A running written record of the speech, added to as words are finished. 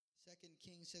Second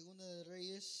Kings, Segunda de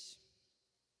Reyes.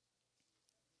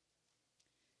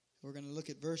 We're going to look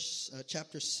at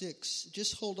chapter 6.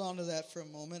 Just hold on to that for a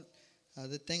moment.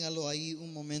 Deténgalo ahí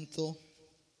un momento.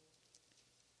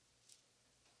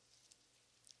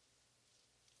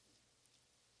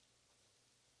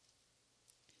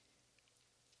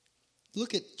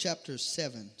 Look at chapter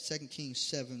 7, 2 Kings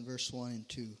 7, verse 1 and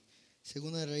 2.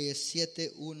 Segunda de Reyes 7,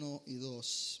 1 y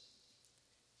 2.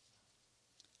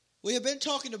 We have been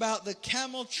talking about the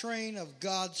camel train of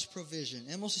God's provision.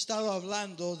 Hemos estado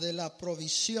hablando de la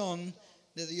provisión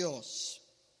de Dios.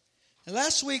 And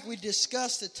last week we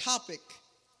discussed a topic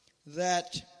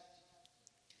that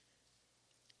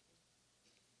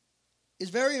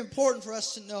is very important for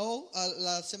us to know.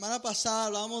 La semana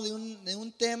pasada hablamos de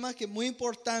un tema que es muy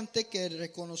importante que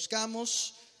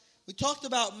reconozcamos. We talked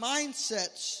about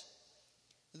mindsets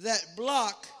that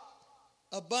block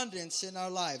abundance in our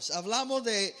lives. Hablamos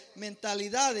de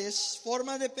mentalidades,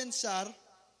 formas de pensar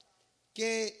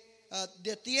que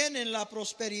detienen la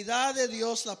prosperidad de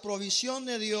Dios, la provisión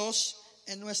de Dios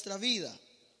en nuestra vida.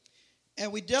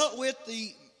 And we dealt with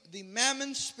the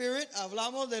mammon spirit.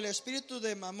 Hablamos del espíritu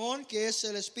de Mamón, que es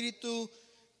el espíritu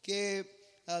que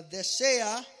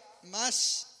desea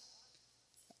más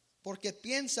porque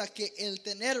piensa que el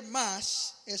tener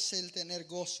más es el tener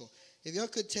gozo. If you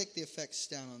could take the effects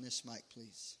down on this mic,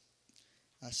 please.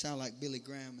 I sound like Billy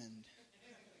Graham, and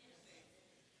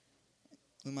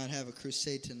we might have a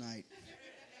crusade tonight.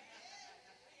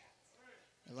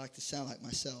 I like to sound like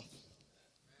myself.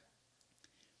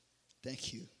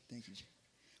 Thank you. Thank you.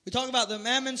 We talk about the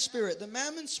mammon spirit. The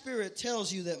mammon spirit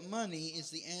tells you that money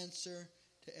is the answer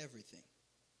to everything.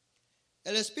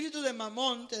 El espíritu de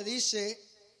Mamón te dice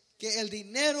que el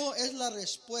dinero es la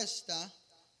respuesta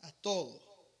a todo.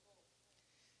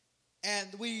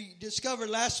 And we discovered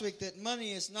last week that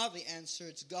money is not the answer,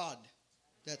 it's God.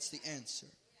 That's the answer.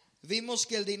 Vimos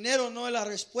que el dinero no es la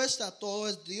respuesta a todo,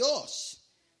 es Dios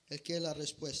el que es la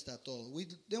respuesta a todo.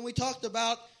 Then we talked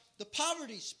about the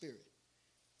poverty spirit.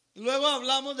 Luego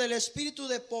hablamos del espíritu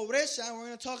de pobreza, and we're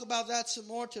going to talk about that some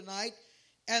more tonight.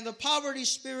 And the poverty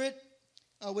spirit,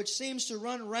 which seems to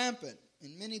run rampant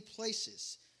in many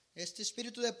places. Este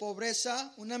espíritu de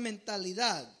pobreza, una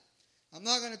mentalidad. I'm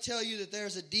not going to tell you that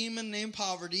there's a demon named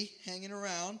poverty hanging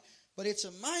around, but it's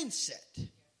a mindset.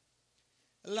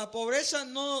 La pobreza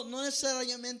no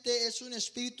necesariamente es un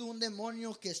espíritu, un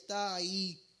demonio que está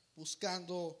ahí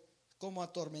buscando cómo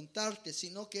atormentarte,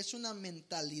 sino que es una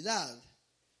mentalidad.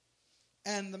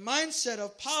 And the mindset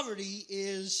of poverty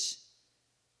is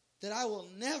that I will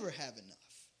never have enough.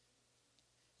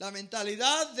 La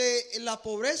mentalidad de la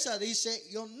pobreza dice,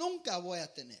 yo nunca voy a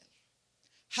tener.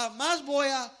 Jamás voy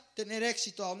a tener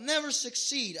éxito. I'll never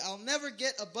succeed. I'll never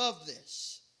get above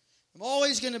this. I'm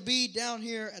always going to be down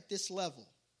here at this level.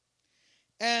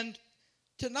 And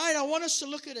tonight I want us to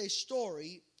look at a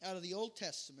story out of the Old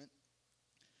Testament.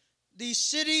 The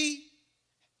city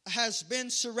has been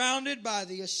surrounded by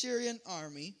the Assyrian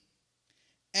army,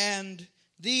 and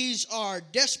these are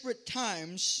desperate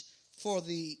times for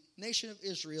the nation of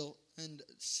Israel and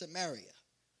Samaria.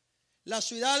 La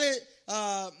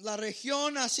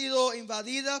región ha sido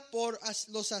invadida por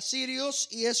los asirios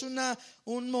y es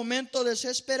un momento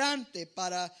desesperante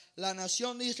para la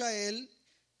nación de Israel.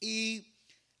 Y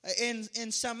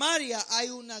en Samaria hay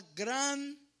una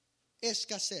gran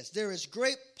escasez. There is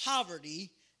great poverty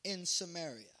in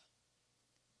Samaria.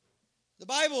 The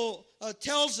Bible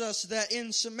tells us that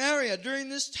in Samaria, during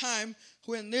this time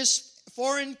when this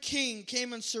foreign king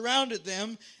came and surrounded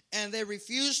them, and they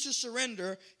refused to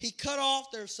surrender, he cut off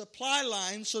their supply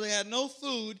lines so they had no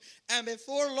food. And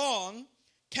before long,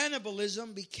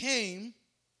 cannibalism became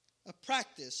a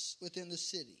practice within the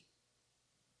city.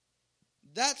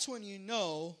 That's when you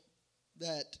know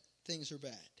that things are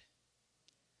bad.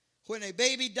 When a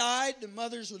baby died, the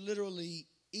mothers would literally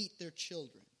eat their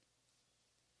children.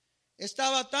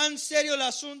 Estaba tan serio el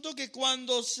asunto que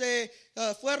cuando se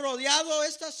fue rodeado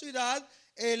esta ciudad,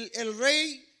 el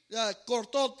rey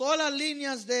cortó todas las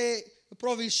líneas de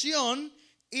provisión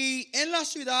y en la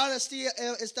ciudad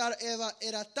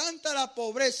era tanta la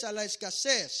pobreza, la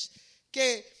escasez,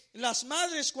 que las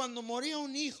madres cuando moría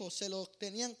un hijo se lo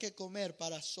tenían que comer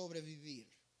para sobrevivir.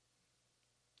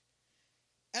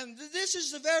 And this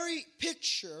is the very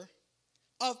picture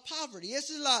of poverty.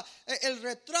 Ese es el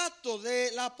retrato de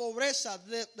la pobreza,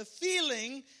 the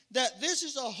feeling that this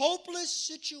is a hopeless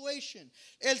situation.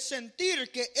 El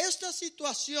sentir que esta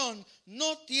situación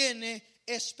no tiene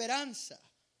esperanza.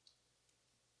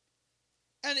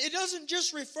 And it doesn't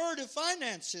just refer to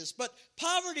finances, but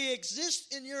poverty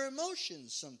exists in your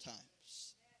emotions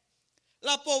sometimes.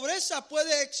 La pobreza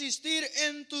puede existir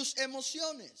en tus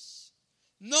emociones.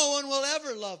 No one will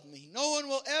ever love me. No one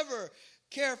will ever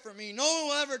care for me. No one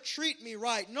will ever treat me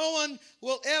right. No one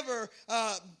will ever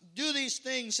do these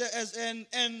things.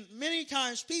 And many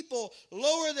times people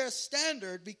lower their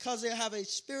standard because they have a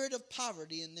spirit of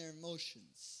poverty in their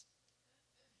emotions.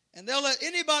 And they'll let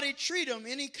anybody treat them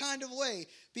any kind of way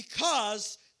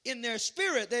because in their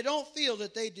spirit they don't feel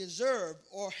that they deserve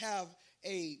or have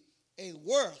a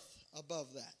worth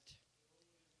above that.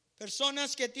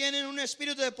 Personas que tienen un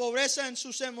espíritu de pobreza en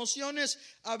sus emociones,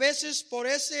 a veces por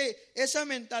esa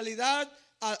mentalidad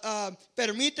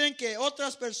permiten que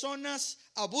otras personas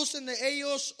abusen de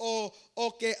ellos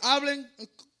o que hablen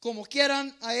como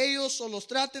quieran a ellos o los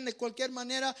traten de cualquier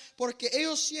manera porque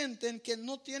ellos sienten que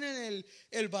no tienen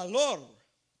el valor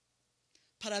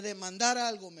para demandar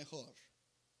algo mejor.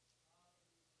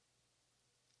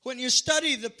 When you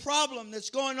study the problem that's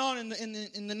going on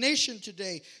in the nation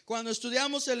today, cuando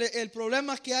estudiamos el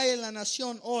problema que hay en la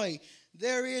nación hoy,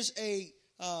 there is a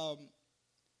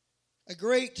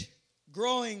great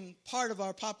growing part of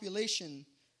our population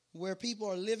where people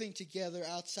are living together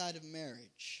outside of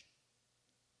marriage.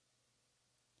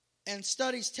 And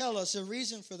studies tell us the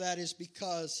reason for that is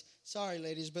because, sorry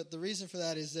ladies, but the reason for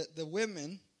that is that the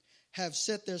women have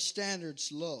set their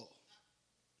standards low.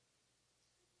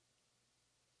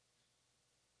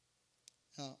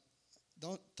 Now,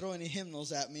 don't throw any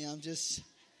hymnals at me. I'm just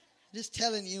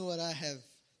telling you what I have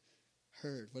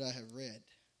heard, what I have read.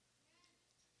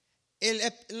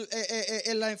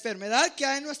 La enfermedad que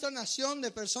hay en nuestra nación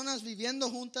de personas viviendo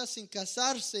juntas sin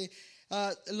casarse,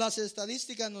 las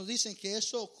estadísticas nos dicen que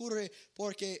eso ocurre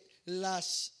porque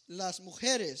las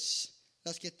mujeres,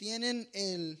 las que tienen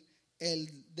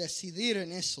el decidir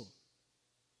en eso,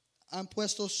 han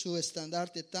puesto su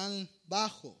estandarte tan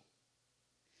bajo.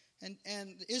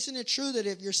 And isn't it true that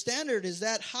if your standard is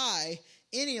that high,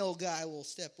 any old guy will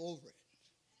step over it?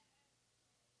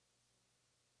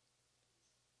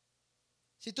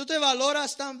 Si tú te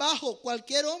valoras tan bajo,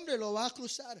 cualquier hombre lo va a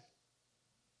cruzar.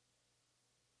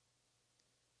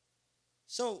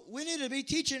 So we need to be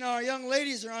teaching our young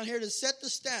ladies around here to set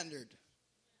the standard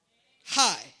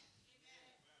high.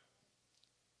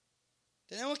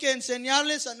 Tenemos que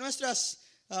enseñarles a nuestras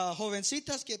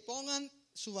jovencitas que pongan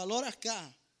su valor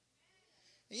acá.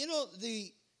 And you know,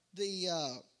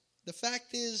 the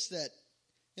fact is that,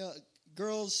 you know,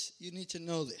 girls, you need to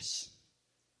know this.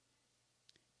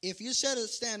 If you set a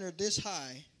standard this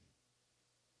high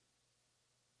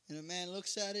and a man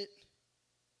looks at it,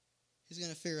 he's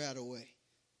going to figure out a way.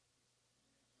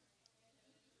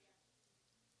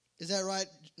 Is that right,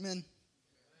 men?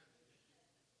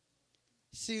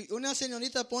 Si una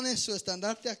señorita pone su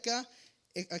estandarte acá,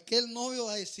 aquel novio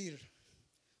va a decir,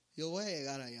 yo voy a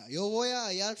llegar allá. Yo voy a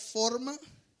hallar forma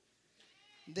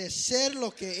de ser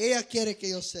lo que ella quiere que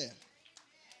yo sea.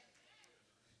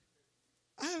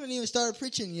 I haven't even started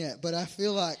preaching yet, but I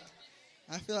feel like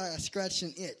I scratched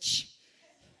an itch.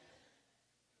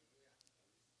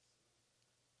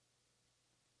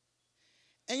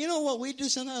 And you know what we do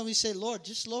sometimes? We say, Lord,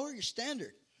 just lower your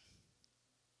standard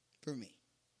for me.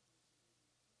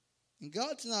 And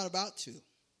God's not about to.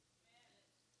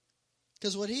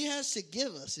 Because what he has to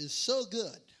give us is so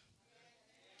good.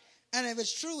 And if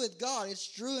it's true with God,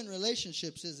 it's true in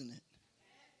relationships, isn't it?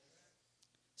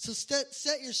 So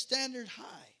set your standard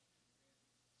high.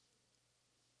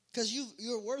 Because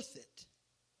you're worth it.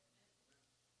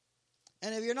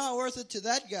 And if you're not worth it to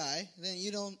that guy, then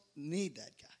you don't need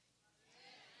that guy.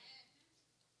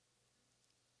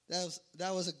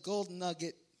 That was a gold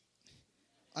nugget.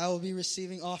 I will be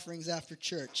receiving offerings after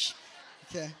church.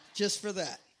 Okay, just for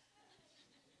that.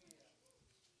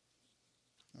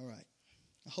 All right.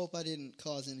 I hope I didn't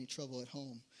cause any trouble at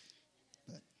home.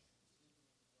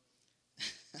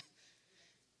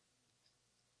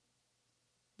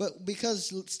 But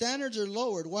because standards are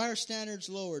lowered, why are standards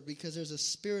lowered? Because there's a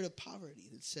spirit of poverty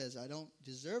that says, I don't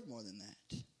deserve more than that.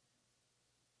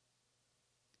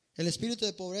 El espíritu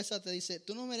de pobreza te dice,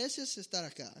 tú no mereces estar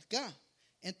acá.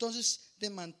 Entonces te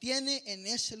mantiene en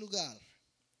ese lugar.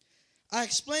 I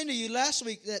explained to you last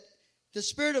week that the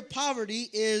spirit of poverty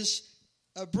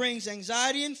brings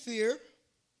anxiety and fear.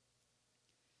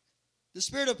 The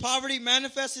spirit of poverty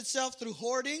manifests itself through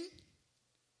hoarding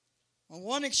on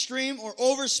one extreme or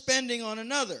overspending on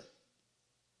another.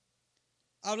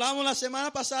 Hablamos la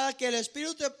semana pasada que el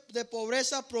espíritu de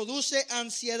pobreza produce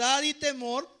ansiedad y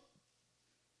temor.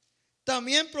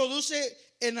 También produce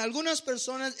en algunas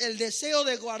personas el deseo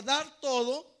de guardar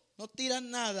todo, no tiran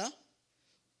nada.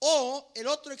 O el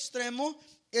otro extremo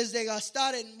es de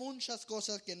gastar en muchas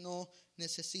cosas que no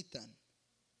necesitan.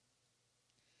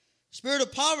 Spirit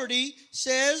of poverty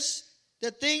says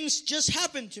that things just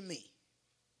happen to me.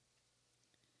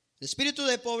 El espíritu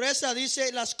de pobreza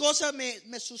dice, las cosas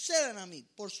me suceden a mí,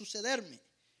 por sucederme.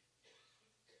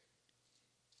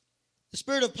 The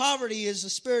spirit of poverty is a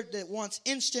spirit that wants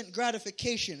instant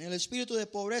gratification. El espíritu de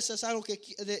pobreza es algo que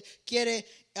quiere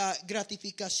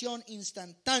gratificación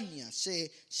instantánea.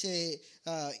 Se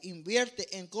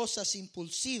invierte en cosas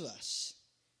impulsivas.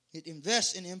 It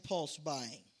invests in impulse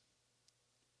buying.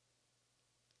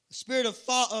 The spirit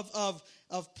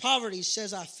of poverty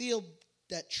says, I feel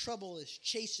that trouble is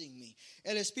chasing me.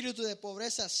 El espíritu de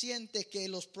pobreza siente que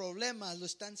los problemas lo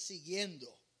están siguiendo.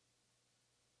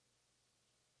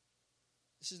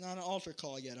 This is not an altar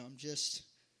call yet. I'm just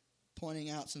pointing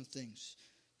out some things.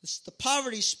 The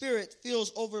poverty spirit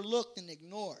feels overlooked and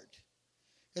ignored.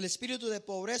 El espíritu de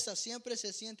pobreza siempre se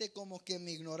siente como que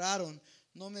me ignoraron,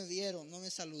 no me vieron, no me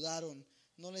saludaron,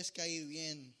 no les caí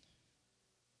bien.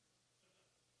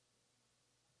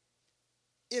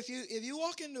 If you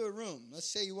walk into a room, let's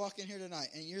say you walk in here tonight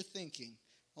and you're thinking,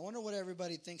 I wonder what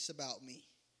everybody thinks about me.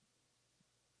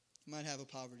 You might have a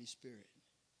poverty spirit.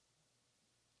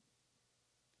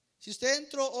 Si usted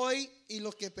entró hoy y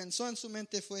lo que pensó en su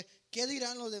mente fue, ¿qué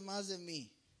dirán los demás de mí?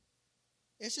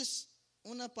 Esa es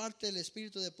una parte del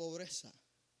espíritu de pobreza.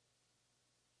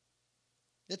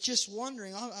 That's just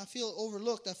wondering, I feel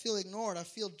overlooked, I feel ignored, I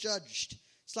feel judged.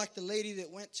 It's like the lady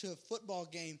that went to a football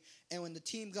game and when the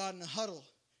team got in a huddle,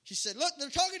 she said, look, they're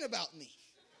talking about me.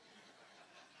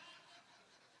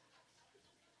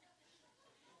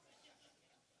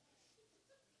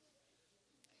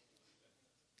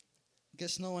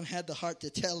 Guess no one had the heart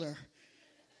to tell her.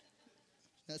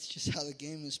 That's just how the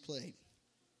game is played.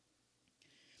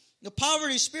 The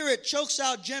poverty spirit chokes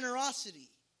out generosity.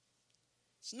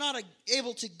 It's not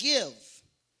able to give.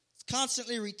 It's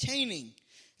constantly retaining.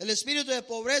 El espíritu de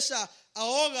pobreza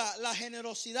ahoga la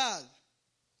generosidad.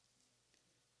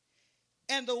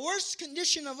 And the worst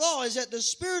condition of all is that the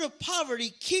spirit of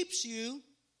poverty keeps you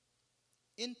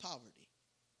in poverty.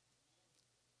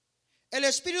 El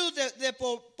espíritu de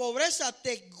pobreza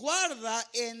te guarda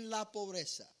en la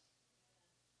pobreza.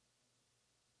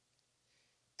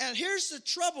 And here's the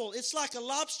trouble. It's like a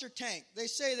lobster tank. They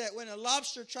say that when a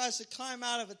lobster tries to climb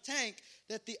out of a tank,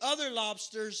 that the other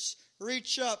lobsters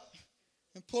reach up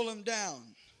and pull him down.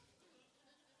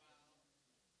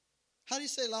 How do you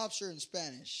say lobster in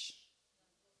Spanish?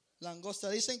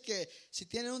 Langosta. Dicen que si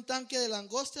tienen un tanque de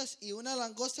langostas y una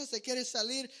langosta se quiere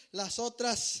salir, las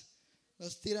otras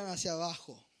los tiran hacia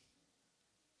abajo.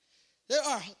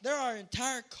 There are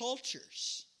entire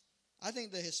cultures. I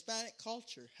think the Hispanic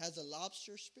culture has a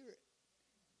lobster spirit.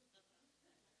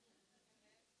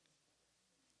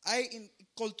 Hay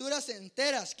culturas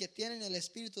enteras que tienen el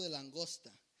espíritu de langosta.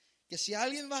 Que si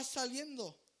alguien va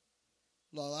saliendo,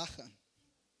 lo abajan.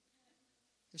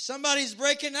 If somebody's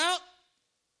breaking out,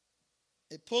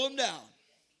 they pull them down.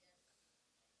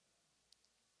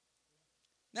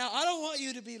 Now, I don't want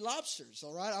you to be lobsters,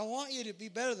 all right? I want you to be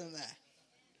better than that.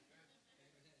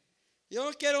 Yo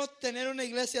no quiero tener una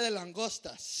iglesia de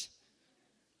langostas.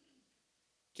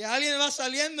 Que alguien va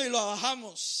saliendo y lo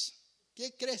bajamos.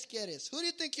 ¿Qué crees que eres? Who do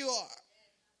you think you are?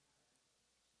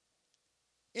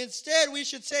 Instead, we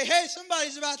should say, hey,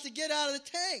 somebody's about to get out of the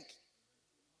tank.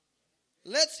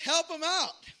 Let's help him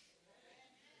out.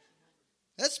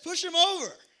 Let's push him over.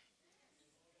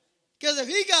 Because if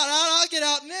he got out, I'll get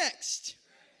out next.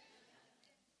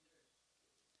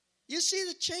 You see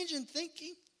the change in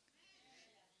thinking?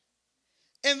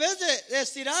 En vez de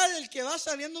estirar el que va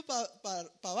saliendo para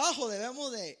abajo,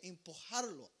 debemos de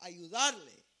empujarlo,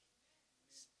 ayudarle.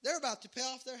 They're about to pay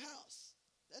off their house.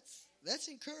 Let's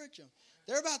encourage them.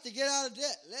 They're about to get out of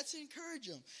debt. Let's encourage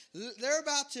them. They're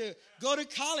about to go to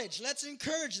college. Let's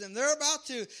encourage them. They're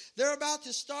about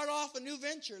to start off a new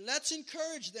venture. Let's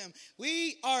encourage them.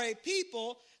 We are a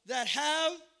people that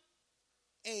have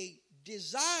a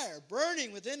desire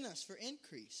burning within us for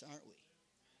increase, aren't we?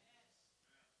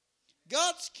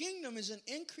 God's kingdom is an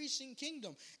increasing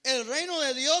kingdom. El reino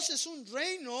de Dios es un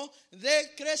reino de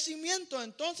crecimiento.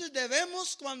 Entonces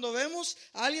cuando vemos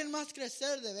a alguien más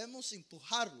crecer, debemos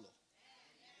empujarlo.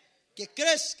 Que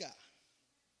crezca.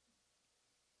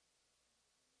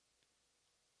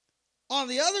 On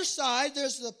the other side,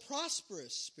 there's the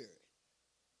prosperous spirit.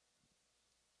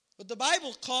 What the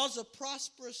Bible calls a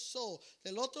prosperous soul.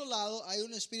 Del otro lado hay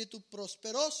un espíritu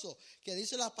prosperoso, que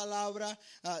dice la palabra,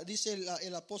 dice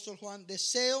el apóstol Juan,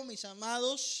 deseo, mis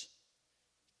amados,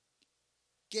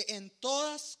 que en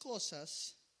todas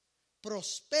cosas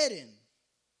prosperen,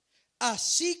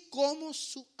 así como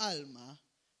su alma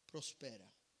prospera.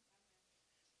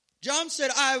 John said,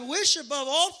 I wish above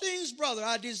all things, brother,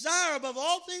 I desire above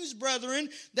all things, brethren,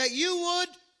 that you would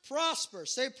prosper.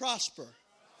 Say prosper.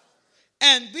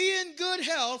 And be in good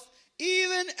health,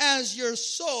 even as your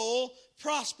soul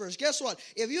prospers. Guess what?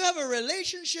 If you have a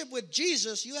relationship with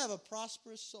Jesus, you have a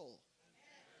prosperous soul.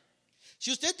 Si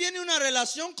usted tiene una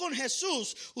relación con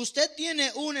Jesús, usted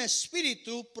tiene un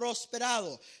espíritu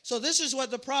prosperado. So this is what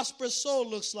the prosperous soul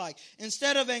looks like.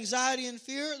 Instead of anxiety and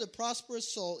fear, the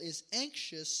prosperous soul is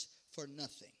anxious for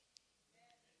nothing.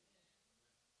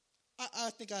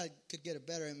 I think I could get a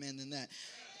better amen than that.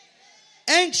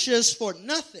 Anxious for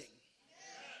nothing.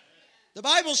 The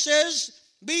Bible says,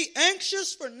 be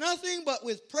anxious for nothing, but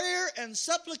with prayer and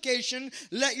supplication,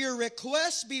 let your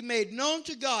requests be made known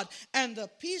to God. And the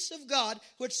peace of God,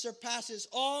 which surpasses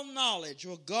all knowledge,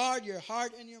 will guard your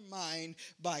heart and your mind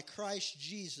by Christ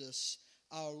Jesus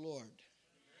our Lord.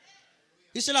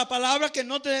 Dice la palabra que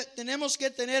no tenemos que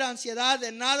tener ansiedad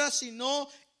de nada, sino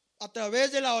a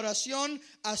través de la oración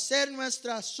hacer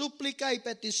nuestra súplica y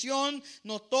petición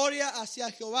notoria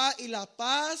hacia Jehová, y la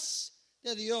paz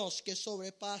de Dios, que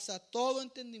sobrepasa todo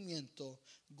entendimiento,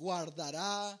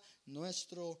 guardará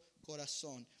nuestro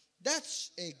corazón.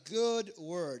 That's a good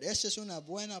word. Esa es una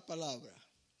buena palabra.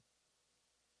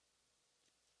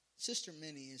 Sister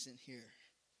Minnie isn't here.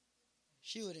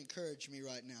 She would encourage me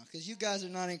right now, because you guys are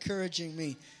not encouraging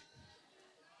me.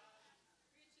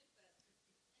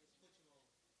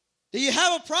 Do you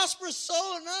have a prosperous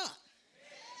soul or not?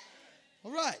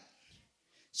 All right.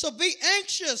 So be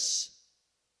anxious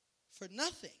for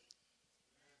nothing.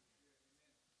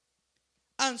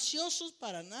 Ansiosos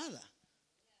para nada.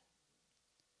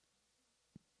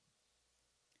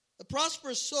 The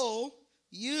prosperous soul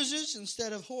uses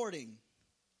instead of hoarding.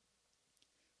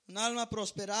 Un alma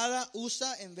prosperada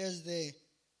usa en vez de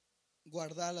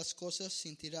guardar las cosas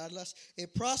sin tirarlas. A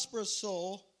prosperous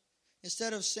soul,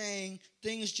 instead of saying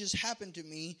things just happen to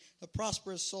me, a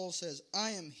prosperous soul says, I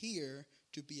am here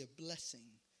to be a blessing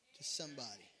to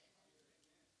somebody.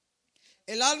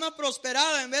 El alma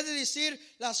prosperada, en vez de decir,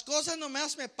 las cosas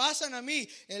nomás me pasan a mí,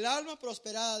 el alma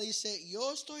prosperada dice,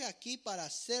 yo estoy aquí para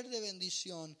ser de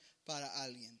bendición para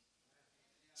alguien.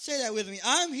 Say that with me.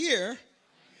 I'm here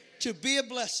to be a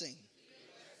blessing.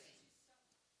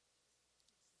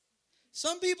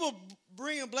 Some people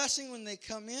bring a blessing when they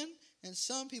come in, and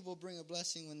some people bring a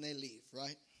blessing when they leave,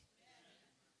 right?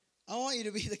 I want you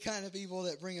to be the kind of people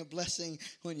that bring a blessing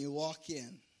when you walk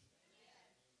in.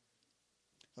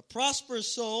 A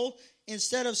prosperous soul,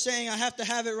 instead of saying, I have to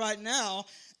have it right now,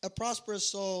 a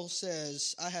prosperous soul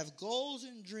says, I have goals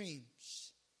and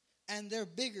dreams, and they're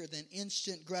bigger than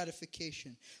instant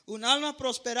gratification. Un alma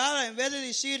prosperada, en vez de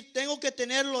decir, tengo que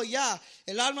tenerlo ya,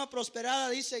 el alma prosperada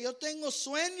dice, yo tengo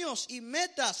sueños y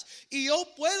metas, y yo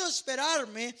puedo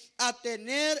esperarme a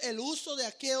tener el uso de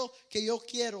aquello que yo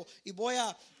quiero, y voy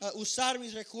a usar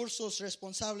mis recursos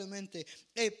responsablemente.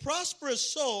 A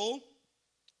prosperous soul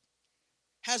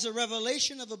has a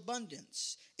revelation of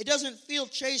abundance. It doesn't feel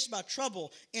chased by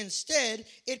trouble. Instead,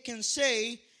 it can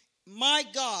say, my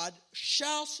God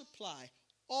shall supply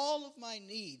all of my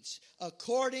needs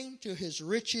according to his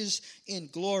riches in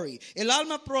glory. El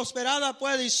alma prosperada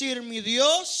puede decir, mi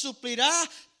Dios suplirá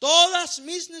todas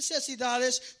mis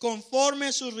necesidades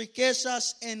conforme sus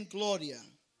riquezas en gloria.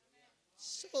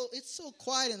 So it's so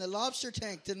quiet in the lobster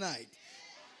tank tonight.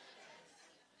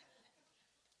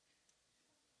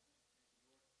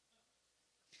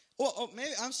 Well, maybe,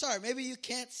 I'm sorry, maybe you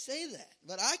can't say that,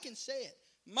 but I can say it.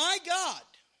 My God.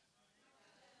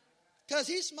 Because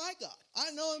he's my God.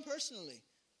 I know him personally.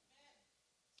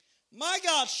 My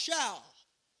God shall,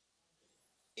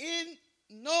 in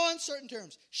no uncertain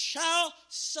terms, shall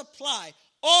supply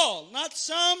all, not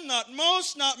some, not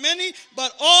most, not many,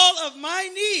 but all of my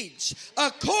needs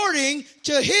according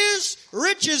to his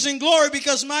riches and glory.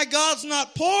 Because my God's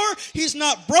not poor, he's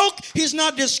not broke, he's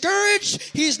not discouraged,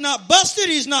 he's not busted,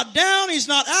 he's not down, he's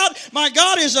not out. My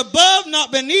God is above,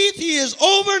 not beneath, he is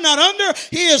over, not under,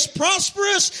 he is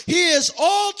prosperous, he is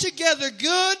altogether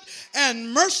good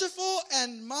and merciful,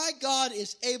 and my God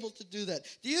is able to do that.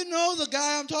 Do you know the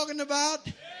guy I'm talking about?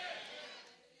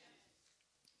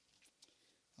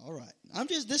 All right. I'm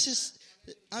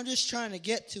just trying to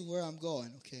get to where I'm going,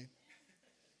 okay?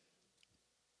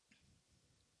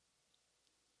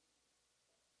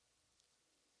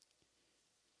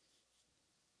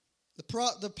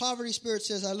 The poverty spirit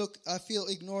says, I feel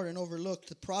ignored and overlooked.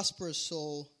 The prosperous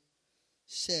soul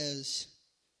says,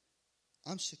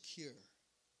 I'm secure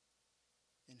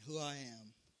in who I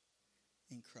am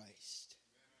in Christ.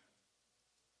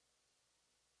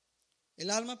 El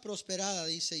alma prosperada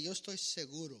dice, yo estoy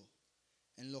seguro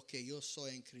en lo que yo soy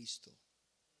en Cristo.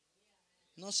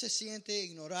 No se siente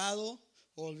ignorado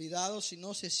o olvidado,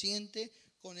 sino se siente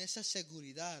con esa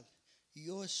seguridad.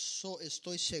 Yo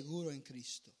estoy seguro en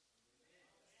Cristo.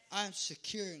 I'm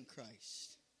secure in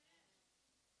Christ.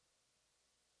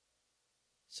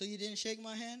 So you didn't shake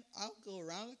my hand? I'll go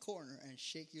around the corner and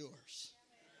shake yours.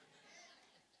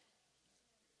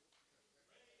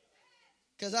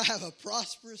 Because I have a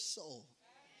prosperous soul.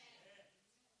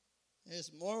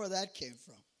 There's more where that came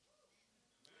from.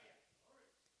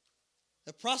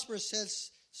 The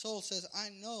prosperous soul says, I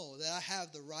know that I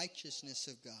have the righteousness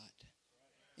of God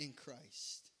in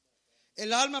Christ.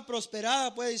 El alma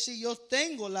prosperada puede decir, yo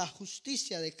tengo la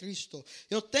justicia de Cristo.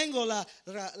 Yo tengo la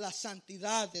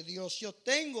santidad de Dios. Yo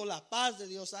tengo la paz de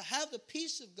Dios. I have the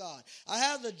peace of God. I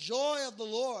have the joy of the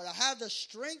Lord. I have the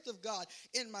strength of God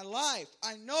in my life.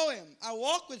 I know Him. I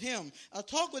walk with Him. I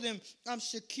talk with Him. I'm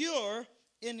secure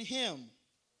in Him.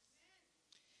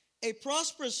 A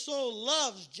prosperous soul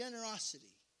loves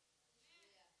generosity.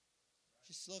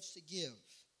 Just loves to give.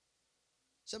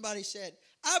 Somebody said,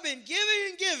 I've been giving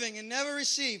and giving and never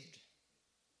received.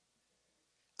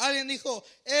 Alguien dijo,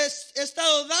 he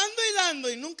estado dando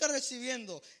y nunca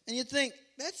recibiendo. And you think,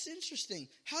 that's interesting.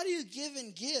 How do you give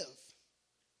and give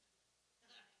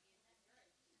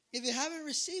if you haven't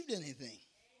received anything?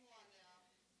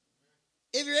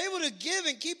 If you're able to give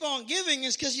and keep on giving,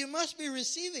 it's because you must be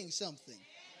receiving something.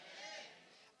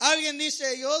 Alguien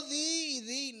dice, yo di y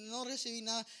di, no recibí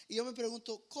nada. Y yo me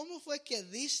pregunto, ¿cómo fue que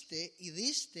diste y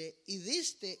diste y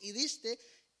diste y diste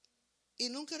y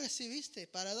nunca recibiste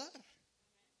para dar?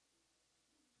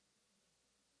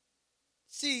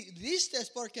 Si diste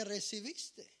es porque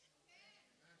recibiste.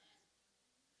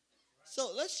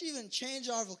 So let's even change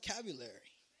our vocabulary.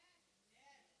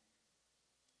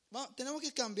 Well, tenemos que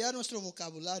cambiar nuestro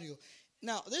vocabulario.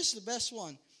 Now, this is the best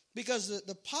one. Because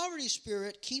the poverty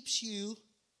spirit keeps you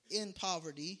in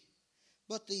poverty,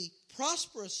 but the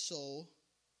prosperous soul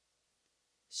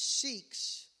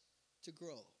seeks to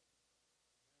grow.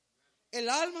 El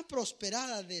alma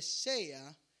prosperada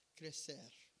desea crecer.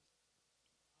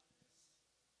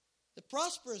 The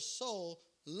prosperous soul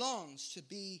longs to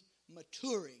be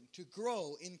maturing, to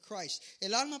grow in Christ.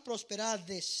 El alma prosperada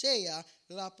desea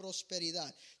la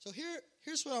prosperidad. So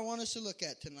here's what I want us to look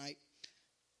at tonight.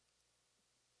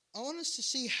 I want us to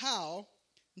see how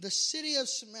the city of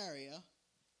Samaria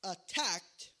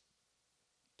attacked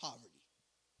poverty.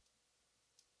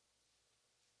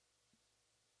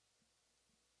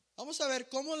 Vamos a ver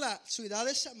cómo la ciudad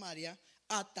de Samaria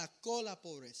atacó la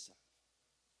pobreza.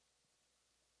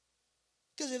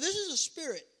 Because if this is a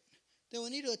spirit, then we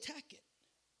need to attack it.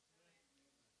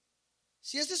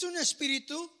 Si este es un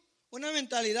espíritu, una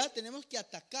mentalidad, tenemos que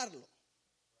atacarlo.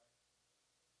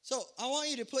 So I want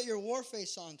you to put your war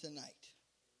face on tonight.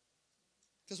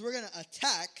 Because we're going to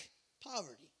attack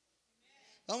poverty.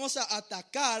 Vamos a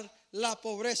atacar la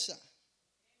pobreza.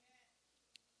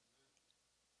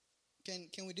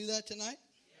 Can we do that tonight?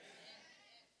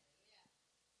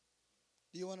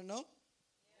 Do you want to know?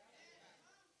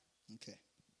 Okay.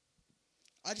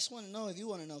 I just want to know if you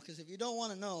want to know. Because if you don't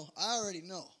want to know, I already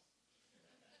know.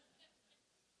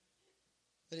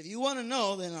 But if you want to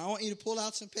know, then I want you to pull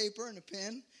out some paper and a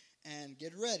pen and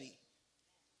get ready.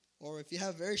 Or if you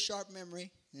have very sharp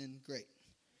memory, then great.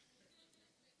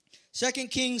 2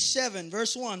 Kings 7,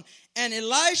 verse 1. And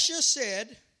Elisha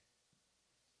said,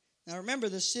 now remember,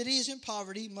 the city is in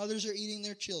poverty. Mothers are eating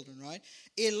their children, right?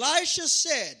 Elisha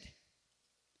said,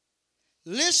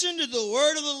 listen to the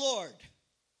word of the Lord.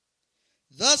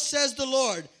 Thus says the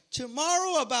Lord,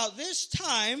 tomorrow about this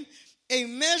time, a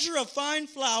measure of fine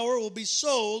flour will be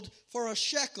sold for a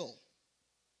shekel,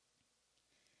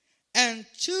 and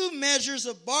 2 measures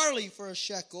of barley for a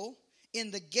shekel in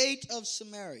the gate of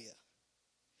Samaria.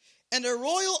 And a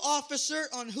royal officer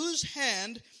on whose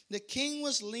hand the king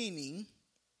was leaning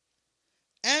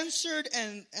answered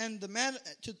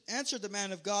the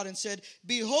man of God and said,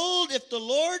 behold, if the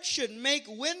Lord should make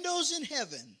windows in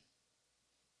heaven,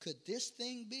 could this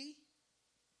thing be?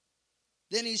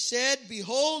 Then he said,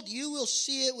 behold, you will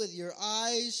see it with your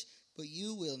eyes, but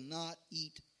you will not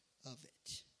eat of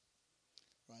it.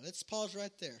 Right, let's pause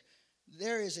right there.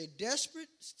 There is a desperate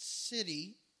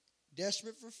city,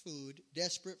 desperate for food,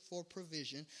 desperate for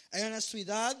provision. Hay una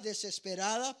ciudad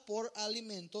desesperada por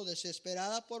alimento,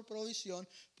 desesperada por provisión,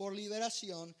 por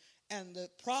liberación. And the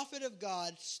prophet of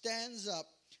God stands up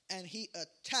and he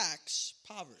attacks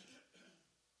poverty.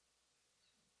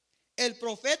 El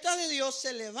profeta de Dios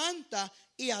se levanta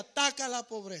y ataca la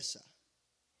pobreza.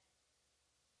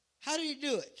 How did he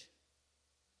do it?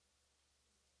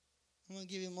 I'm going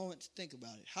to give you a moment to think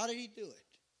about it. How did he do it?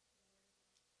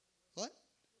 What?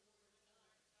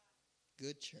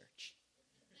 Good church.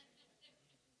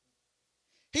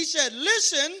 He said,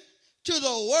 listen to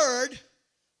the word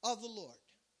of the Lord.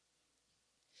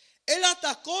 Él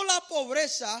atacó la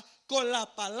pobreza con la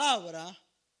palabra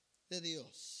de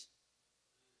Dios.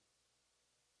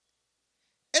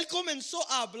 Él comenzó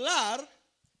a hablar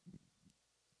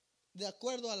de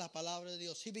acuerdo a la palabra de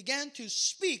Dios. He began to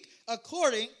speak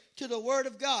according to the word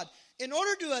of God. In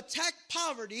order to attack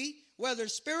poverty, whether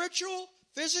spiritual,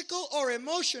 physical, or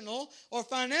emotional, or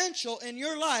financial in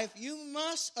your life, you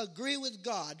must agree with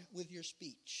God with your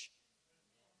speech.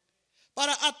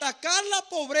 Para atacar la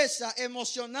pobreza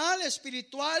emocional,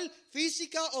 espiritual,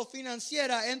 física o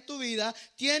financiera en tu vida,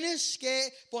 tienes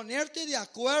que ponerte de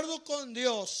acuerdo con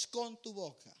Dios con tu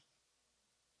boca.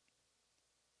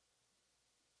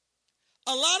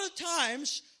 A lot of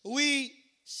times we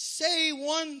say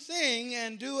one thing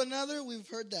and do another. We've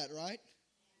heard that, right?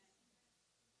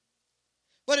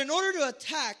 But in order to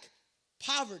attack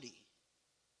poverty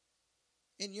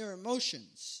in your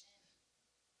emotions,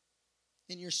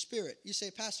 in your spirit, you say,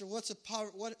 Pastor, what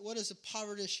does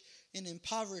an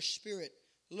impoverished spirit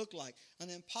look like? An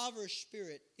impoverished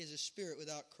spirit is a spirit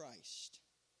without Christ.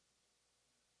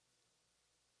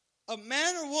 A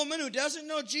man or woman who doesn't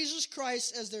know Jesus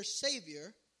Christ as their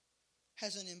Savior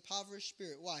has an impoverished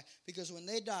spirit. Why? Because when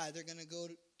they die, they're going to go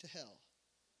to hell,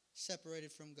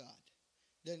 separated from God.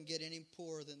 Doesn't get any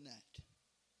poorer than that.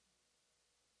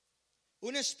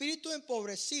 Un espíritu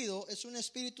empobrecido es un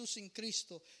espíritu sin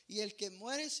Cristo. Y el que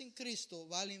muere sin Cristo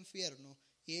va al infierno.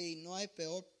 Y no hay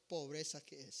peor pobreza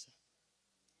que esa.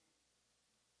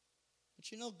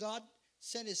 But you know, God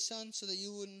sent His Son so that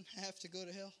you wouldn't have to go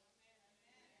to hell.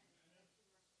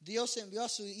 Dios envió a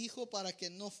su Hijo para que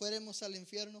no fuéramos al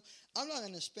infierno. I'm not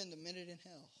going to spend a minute in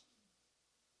hell.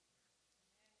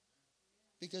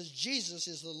 Because Jesus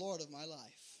is the Lord of my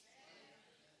life.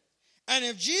 And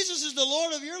if Jesus is the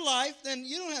Lord of your life, then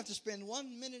you don't have to spend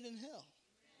 1 minute in hell.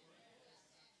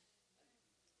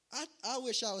 I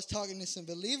wish I was talking to some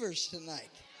believers tonight.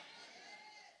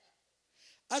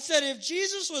 I said, if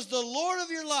Jesus was the Lord of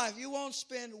your life, you won't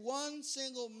spend 1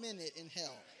 single minute in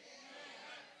hell.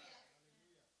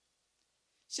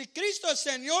 Si Cristo es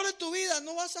Señor de tu vida,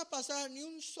 no vas a pasar ni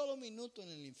un solo minuto en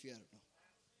el infierno.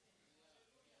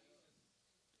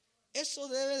 Eso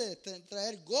debe de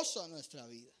traer gozo a nuestra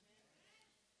vida.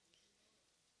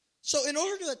 So in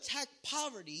order to attack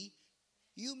poverty,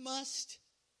 you must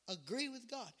agree with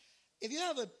God. If you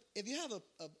have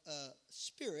a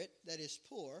spirit that is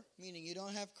poor, meaning you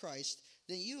don't have Christ,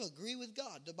 then you agree with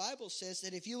God. The Bible says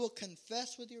that if you will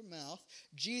confess with your mouth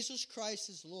Jesus Christ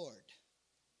is Lord,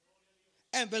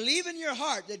 and believe in your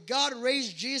heart that God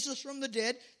raised Jesus from the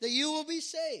dead, that you will be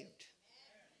saved.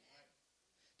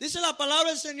 Dice la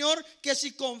palabra del Señor que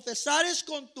si confesares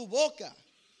con tu boca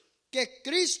que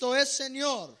Cristo es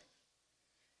Señor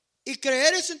y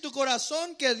creeres en tu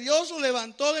corazón que Dios lo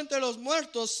levantó de entre los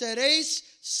muertos, seréis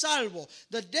salvo.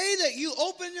 The day that you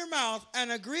open your mouth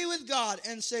and agree with God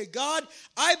and say, God,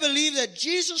 I believe that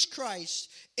Jesus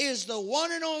Christ is the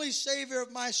one and only Savior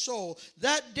of my soul.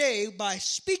 That day, by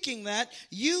speaking that,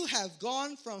 you have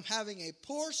gone from having a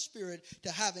poor spirit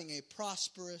to having a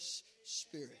prosperous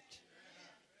spirit.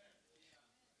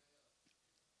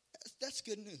 That's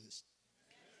good news.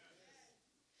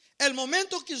 El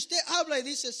momento que usted habla y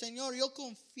dice, Señor, yo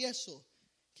confieso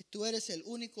que tú eres el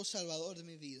único salvador de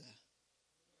mi vida.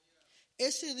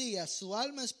 Ese día su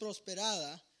alma es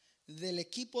prosperada del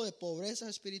equipo de pobreza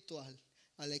espiritual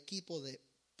al equipo de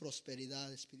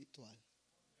prosperidad espiritual.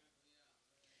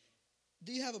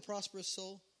 Do you have a prosperous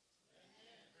soul?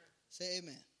 Amen. Say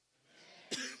amen.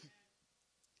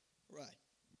 Right.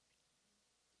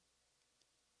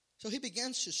 So he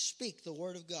begins to speak the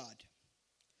word of God.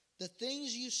 The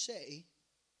things you say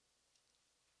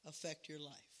affect your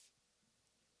life.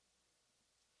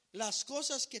 Las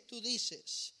cosas que tú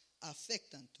dices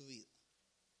afectan tu vida.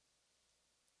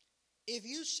 If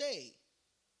you say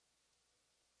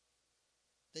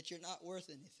that you're not worth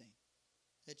anything,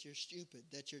 that you're stupid,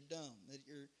 that you're dumb, that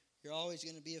you're always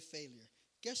going to be a failure,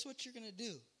 guess what you're going to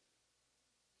do?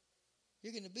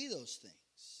 You're going to be those things.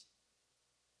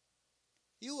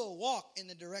 You will walk in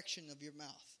the direction of your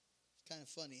mouth. It's kind of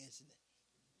funny, isn't it?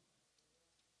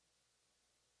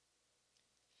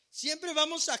 Siempre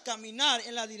vamos a caminar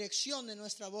en la dirección de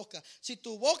nuestra boca. Si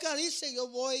tu boca dice, yo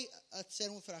voy a ser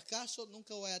un fracaso,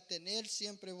 nunca voy a tener,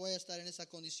 siempre voy a estar en esa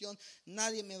condición,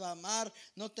 nadie me va a amar,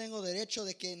 no tengo derecho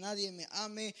de que nadie me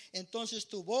ame, entonces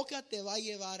tu boca te va a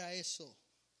llevar a eso.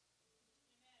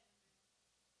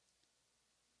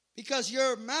 Because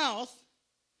your mouth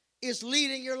is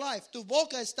leading your life. Tu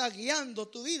boca está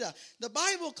guiando tu vida. The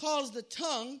Bible calls the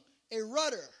tongue a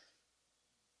rudder.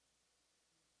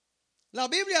 La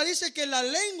Biblia dice que la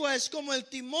lengua es como el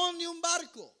timón de un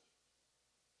barco.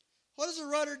 What does a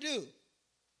rudder do?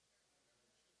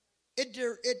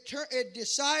 It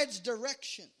decides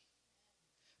direction.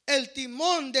 El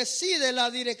timón decide la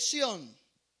dirección.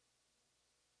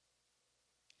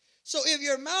 So if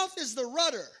your mouth is the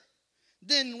rudder,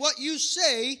 then what you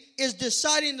say is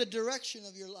deciding the direction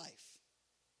of your life.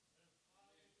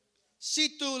 Si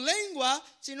tu lengua,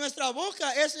 si nuestra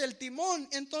boca es el timón,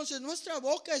 entonces nuestra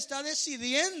boca está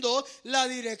decidiendo la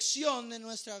dirección de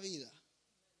nuestra vida.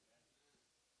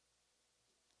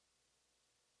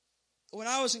 When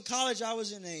I was in college, I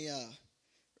was in a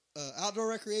outdoor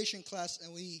recreation class,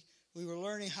 and we were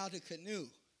learning how to canoe.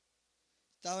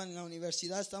 Estaba en la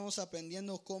universidad, estábamos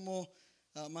aprendiendo cómo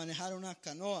manejar una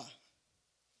canoa.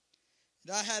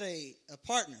 And I had a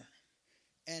partner,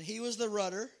 and he was the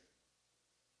rudder.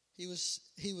 He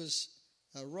was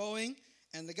rowing,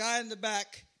 and the guy in the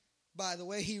back, by the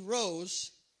way he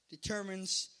rows,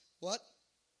 determines what?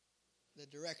 The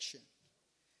direction.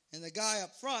 And the guy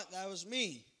up front, that was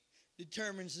me,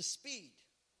 determines the speed.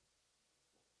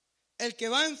 El que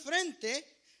va enfrente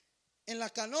en la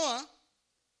canoa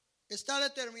está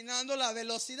determinando la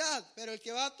velocidad, pero el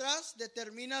que va atrás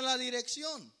determina la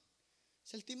dirección.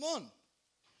 Es el timón.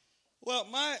 Well,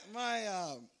 my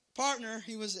partner,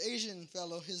 he was an Asian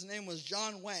fellow. His name was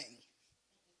John Wang.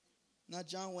 Not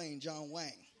John Wayne, John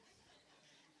Wang.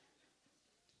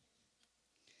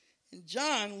 And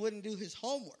John wouldn't do his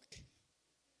homework.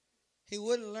 He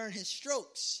wouldn't learn his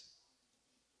strokes.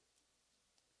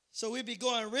 So we'd be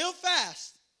going real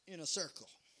fast in a circle.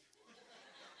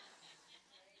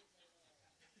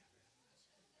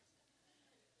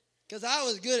 Because I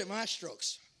was good at my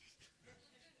strokes.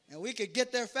 And we could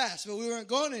get there fast, but we weren't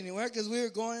going anywhere because we were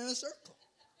going in a circle.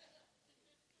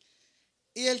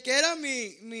 Y el que era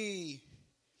mi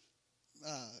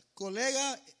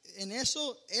colega en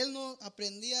eso, él no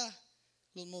aprendía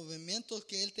los movimientos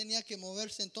que él tenía que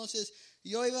moverse. Entonces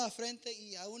yo iba a frente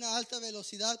y a una alta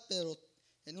velocidad, pero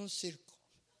en un circo.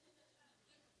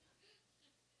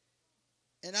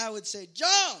 And I would say,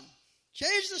 John,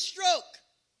 change the stroke.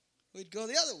 We'd go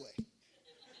the other way.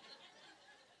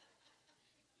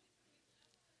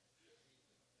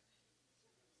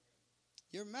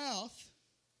 Your mouth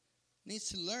needs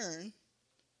to learn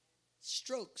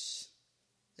strokes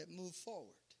that move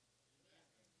forward.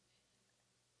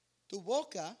 Tu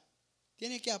boca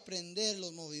tiene que aprender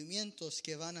los movimientos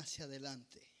que van hacia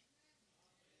adelante.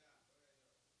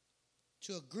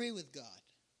 To agree with God.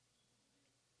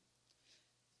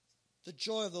 The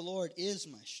joy of the Lord is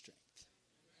my strength.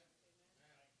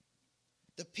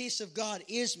 The peace of God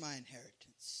is my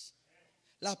inheritance.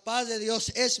 La paz de Dios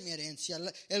es mi herencia.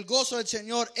 El gozo del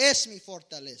Señor es mi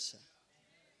fortaleza.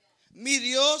 Mi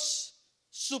Dios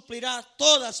suplirá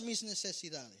todas mis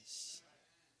necesidades.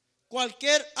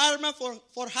 Cualquier arma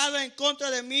forjada en contra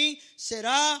de mí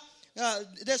será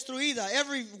destruida.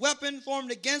 Every weapon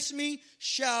formed against me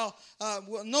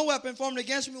no weapon formed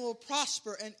against me will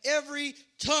prosper, and every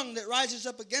tongue that rises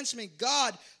up against me,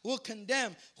 God will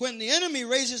condemn. When the enemy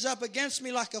raises up against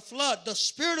me like a flood, the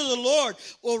Spirit of the Lord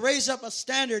will raise up a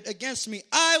standard against me.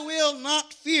 I will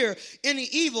not fear any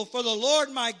evil, for the Lord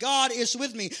my God is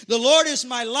with me. The Lord is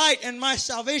my light and my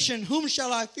salvation. Whom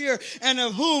shall I fear, and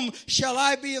of whom shall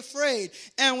I be afraid?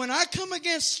 And when I come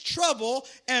against trouble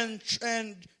and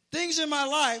things in my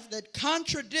life that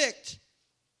contradict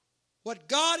what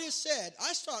God has said,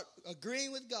 I start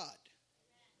agreeing with God.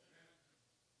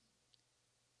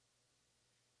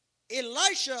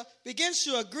 Elisha begins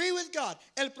to agree with God.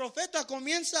 El profeta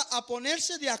comienza a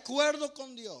ponerse de acuerdo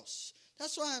con Dios.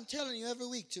 That's why I'm telling you every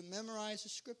week to memorize the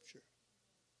scripture.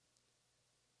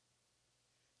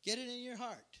 Get it in your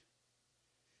heart.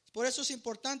 Por eso es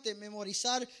importante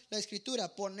memorizar la escritura,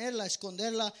 ponerla,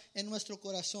 esconderla en nuestro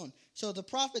corazón. So the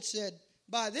prophet said,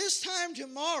 by this time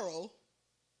tomorrow,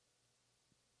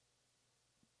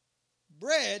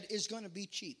 bread is going to be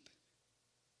cheap.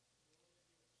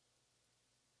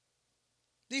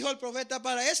 Dijo el profeta,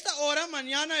 para esta hora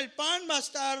mañana el pan va a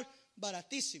estar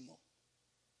baratísimo.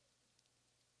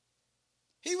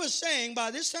 He was saying,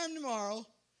 by this time tomorrow,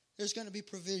 there's going to be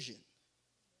provision.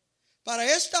 Para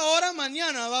esta hora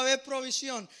mañana va a haber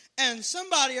provisión. And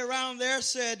somebody around there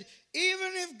said,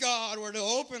 even if God were to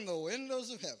open the windows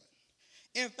of heaven.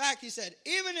 In fact, he said,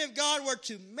 even if God were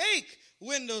to make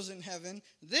windows in heaven,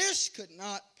 this could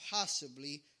not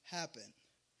possibly happen.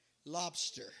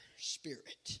 Lobster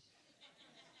spirit.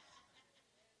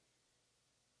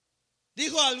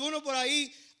 Dijo alguno por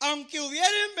ahí, aunque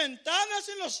hubieran ventanas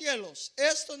en los cielos,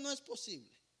 esto no es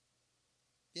posible.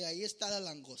 Y ahí está la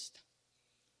langosta.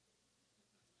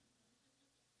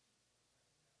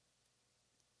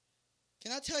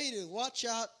 Can I tell you to watch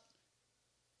out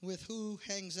with who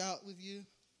hangs out with you?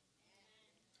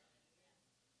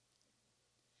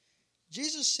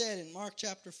 Jesus said in Mark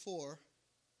chapter 4,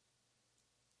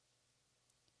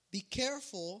 be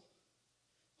careful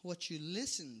what you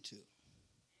listen to.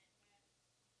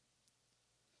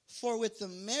 For with the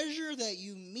measure that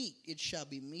you meet, it shall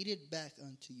be meted back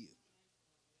unto you.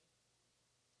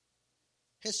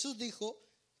 Jesús dijo,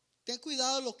 ten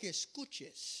cuidado lo que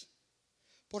escuches,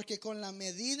 porque con la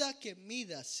medida que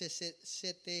midas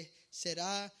se te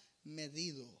será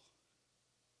medido.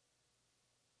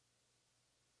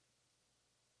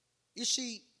 You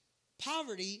see,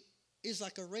 poverty is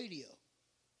like a radio.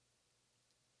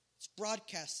 It's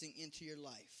broadcasting into your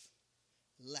life.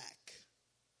 Lack.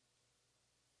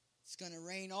 It's going to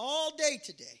rain all day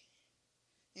today.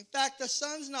 In fact, the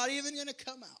sun's not even going to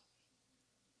come out.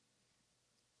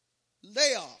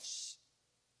 Layoffs.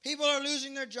 People are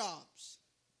losing their jobs.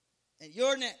 And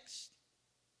you're next.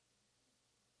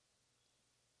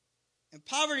 And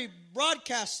poverty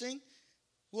broadcasting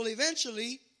will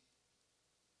eventually,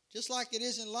 just like it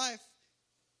is in life,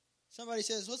 somebody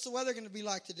says, what's the weather going to be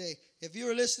like today? If you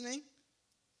were listening,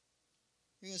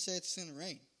 you're going to say it's going to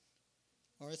rain.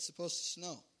 Or it's supposed to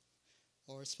snow.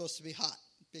 Or it's supposed to be hot.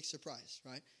 Big surprise,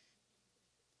 right?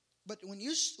 But when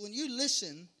you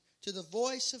listen to the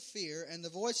voice of fear and the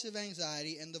voice of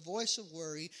anxiety and the voice of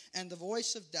worry and the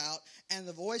voice of doubt and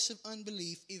the voice of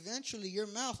unbelief, eventually your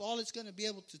mouth, all it's going to be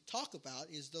able to talk about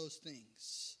is those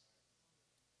things.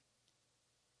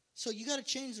 So you got to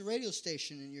change the radio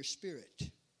station in your spirit.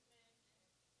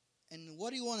 And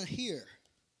what do you want to hear?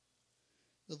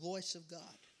 The voice of God.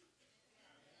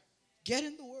 Get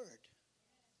in the Word.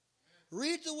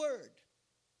 Read the Word.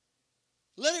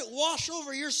 Let it wash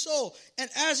over your soul. And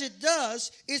as it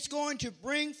does, it's going to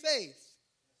bring faith.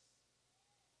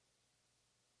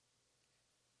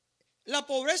 La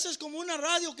pobreza es como una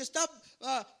radio que está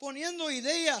poniendo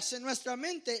ideas en nuestra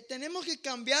mente. Tenemos que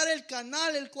cambiar el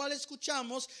canal el cual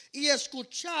escuchamos y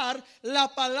escuchar la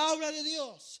palabra de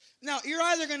Dios. Now, you're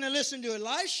either going to listen to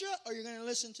Elisha or you're going to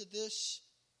listen to this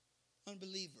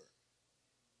unbeliever.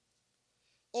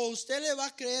 O usted le va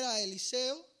a creer a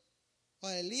Eliseo o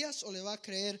a Elías o le va a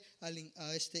creer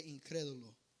a este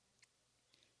incrédulo.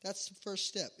 That's the first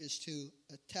step, is to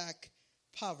attack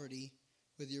poverty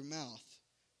with your mouth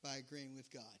by agreeing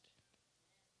with God.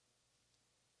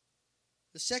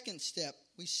 The second step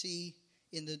we see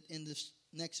in the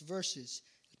next verses.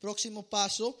 El próximo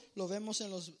paso lo vemos en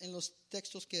los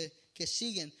textos que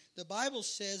siguen. The Bible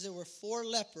says there were 4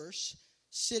 lepers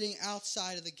sitting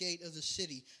outside of the gate of the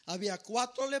city. Había 4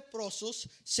 leprosos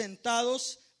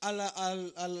sentados a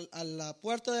la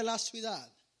puerta de la ciudad.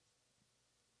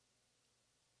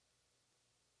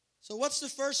 So what's the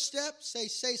first step? Say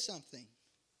something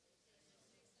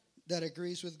that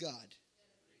agrees with God.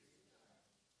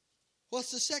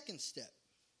 What's the second step?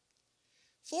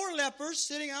 4 lepers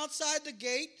sitting outside the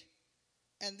gate,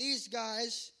 and these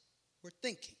guys were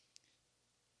thinking.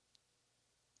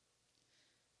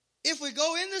 If we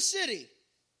go in the city,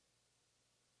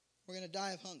 we're going to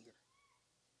die of hunger.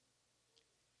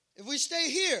 If we stay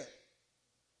here,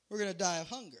 we're going to die of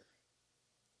hunger.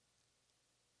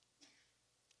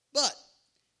 But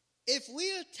if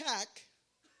we attack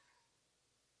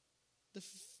the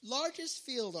largest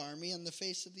field army on the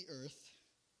face of the earth,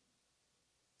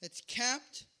 it's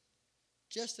camped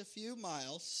just a few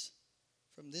miles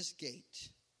from this gate,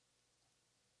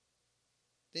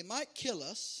 they might kill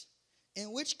us,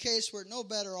 in which case we're no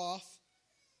better off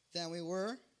than we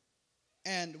were,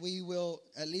 and we will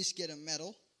at least get a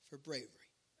medal for bravery.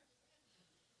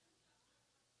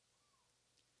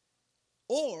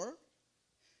 Or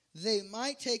they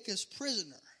might take us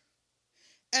prisoner.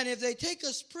 And if they take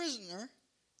us prisoner,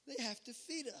 they have to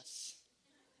feed us.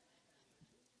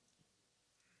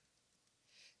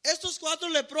 Estos 4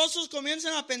 leprosos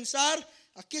comienzan a pensar,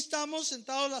 aquí estamos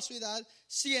sentados en la ciudad,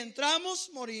 si entramos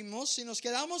morimos, si nos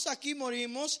quedamos aquí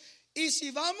morimos, y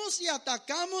si vamos y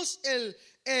atacamos el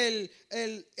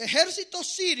ejército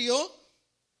sirio,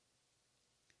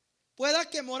 pueda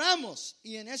que moramos,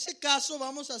 y en ese caso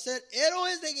vamos a ser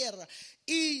héroes de guerra.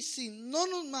 Y si no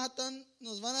nos matan,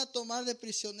 nos van a tomar de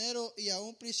prisionero, y a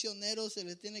un prisionero se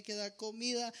le tiene que dar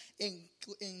comida. En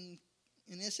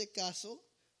ese caso,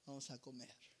 vamos a comer.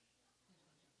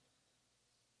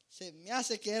 Se me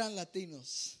hace que eran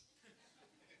latinos.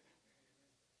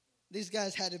 These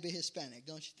guys had to be Hispanic,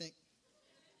 don't you think?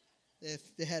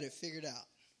 They had it figured out.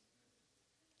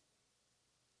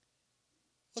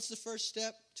 What's the first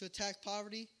step to attack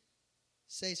poverty?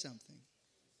 Say something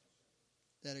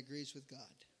that agrees with God.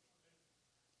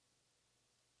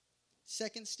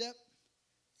 Second step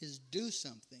is do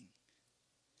something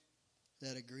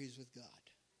that agrees with God.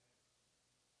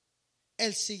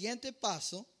 El siguiente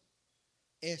paso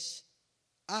es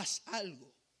haz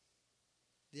algo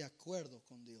de acuerdo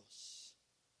con Dios.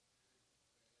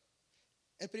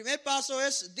 El primer paso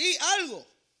es di algo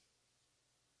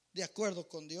de acuerdo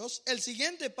con Dios. El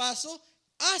siguiente paso,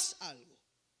 haz algo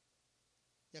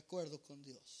de acuerdo con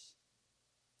Dios.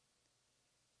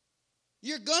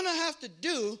 You're going to have to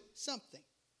do something.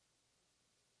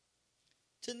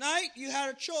 Tonight you had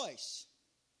a choice.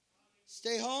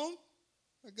 Stay home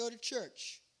or go to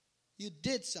church. You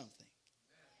did something.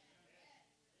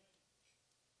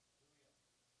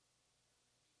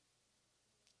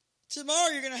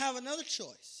 Tomorrow you're going to have another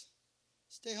choice.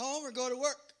 Stay home or go to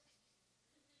work.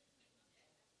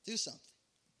 Do something.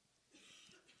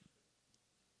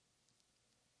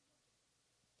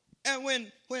 And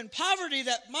when poverty,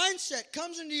 that mindset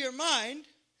comes into your mind,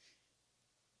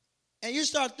 and you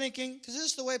start thinking, because this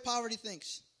is the way poverty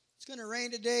thinks. It's going to rain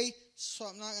today, so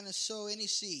I'm not going to sow any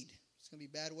seed. It's going to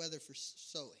be bad weather for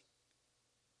sowing.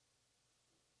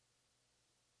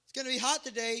 It's going to be hot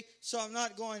today, so I'm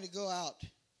not going to go out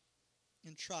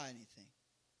and try anything.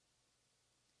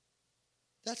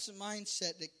 That's the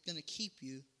mindset that's going to keep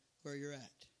you where you're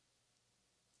at.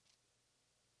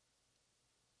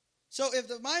 So if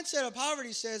the mindset of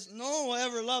poverty says, no one will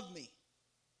ever love me,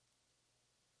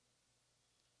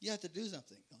 you have to do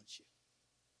something, don't you?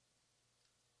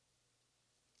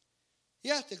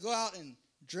 You have to go out and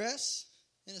dress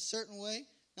in a certain way,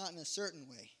 not in a certain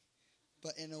way,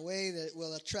 but in a way that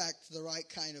will attract the right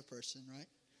kind of person, right?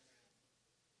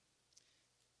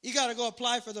 You got to go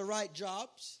apply for the right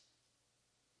jobs.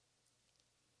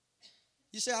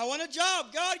 You say, I want a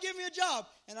job. God, give me a job.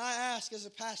 And I ask as a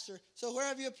pastor, so where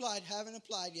have you applied? Haven't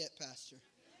applied yet, pastor.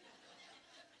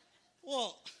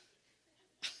 Well,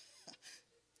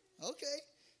 okay.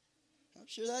 I'm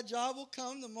sure that job will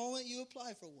come the moment you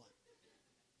apply for one.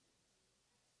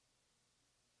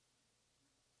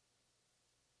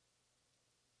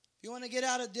 If you want to get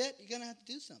out of debt, you're going to have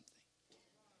to do something.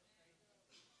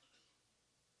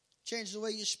 Change the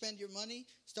way you spend your money.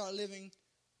 Start living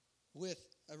with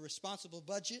a responsible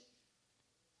budget.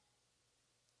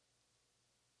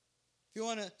 If you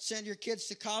want to send your kids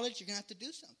to college, you're going to have to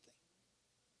do something.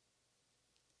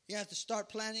 You have to start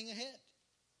planning ahead.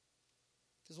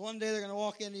 Because one day they're going to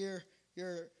walk into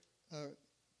your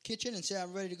kitchen and say,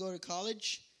 I'm ready to go to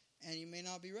college, and you may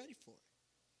not be ready for it.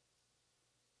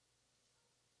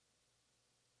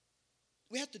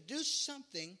 We have to do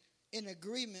something in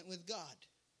agreement with God.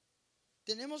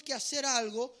 Tenemos que hacer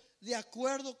algo de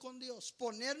acuerdo con Dios.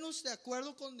 Ponernos de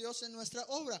acuerdo con Dios en nuestra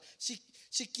obra.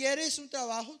 Si quieres un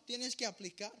trabajo, tienes que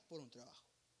aplicar por un trabajo.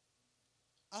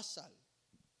 Haz algo.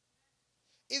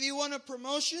 If you want a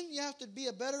promotion, you have to be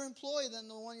a better employee than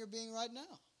the one you're being right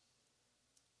now.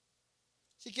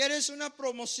 Si quieres una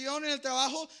promoción en el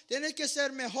trabajo, tienes que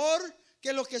ser mejor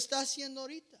que lo que estás haciendo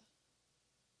ahorita.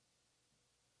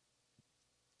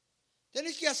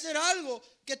 Tienes que hacer algo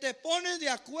que te pone de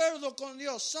acuerdo con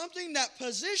Dios. Something that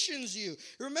positions you.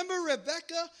 Remember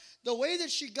Rebecca? The way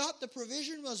that she got the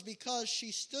provision was because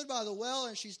she stood by the well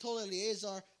and she told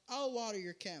Eliezer, I'll water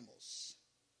your camels.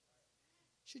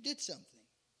 She did something.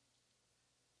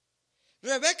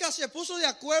 Rebecca se puso de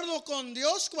acuerdo con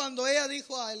Dios cuando ella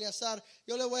dijo a Eleazar,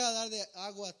 yo le voy a dar de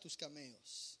agua a tus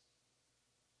camellos.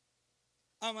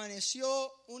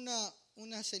 Amaneció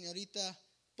una señorita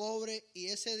pobre, y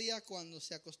ese día cuando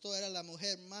se acostó era la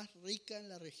mujer más rica en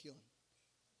la región.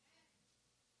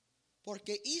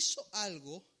 Porque hizo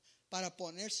algo para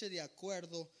ponerse de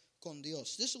acuerdo con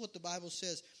Dios. This is what the Bible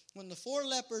says. When the 4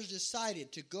 lepers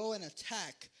decided to go and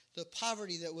attack the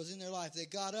poverty that was in their life, they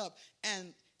got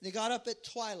up at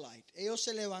twilight. Ellos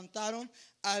se levantaron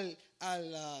al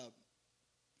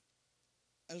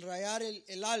rayar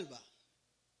el alba.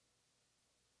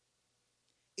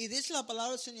 Y dice la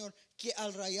palabra del Señor que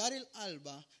al rayar el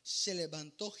alba se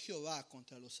levantó Jehová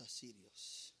contra los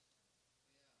asirios.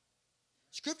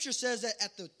 Scripture says that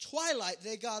at the twilight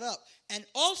they got up. And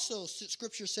also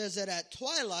Scripture says that at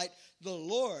twilight the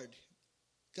Lord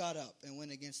got up and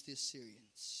went against the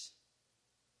Assyrians.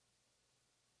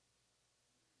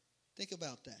 Think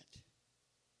about that.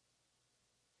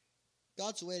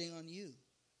 God's waiting on you.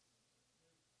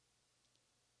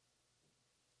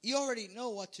 You already know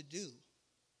what to do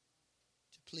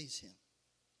to please Him.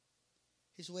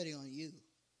 He's waiting on you.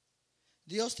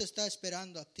 Dios te está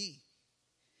esperando a ti.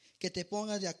 Que te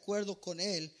pongas de acuerdo con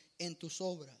Él en tus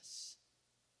obras.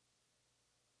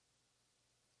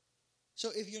 So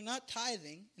if you're not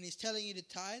tithing and He's telling you to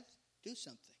tithe, do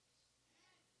something.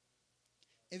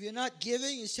 If you're not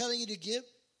giving, He's telling you to give,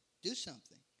 do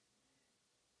something.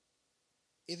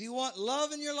 If you want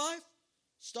love in your life,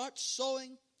 start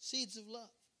sowing seeds of love.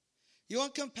 You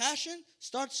want compassion?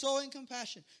 Start sowing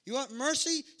compassion. You want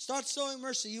mercy? Start sowing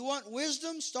mercy. You want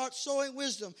wisdom? Start sowing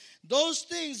wisdom. Those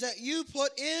things that you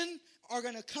put in are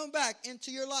going to come back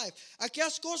into your life.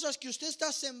 Aquellas cosas que usted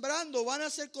está sembrando van a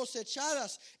ser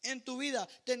cosechadas en tu vida.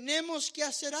 Tenemos que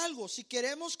hacer algo. Si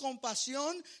queremos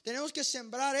compasión, tenemos que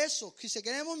sembrar eso. Si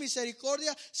queremos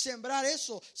misericordia, sembrar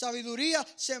eso. Sabiduría,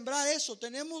 sembrar eso.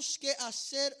 Tenemos que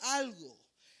hacer algo.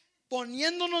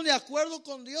 Poniéndonos de acuerdo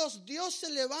con Dios. Dios se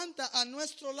levanta a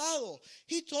nuestro lado.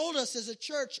 He told us as a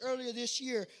church earlier this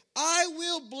year, I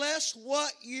will bless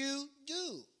what you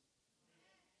do.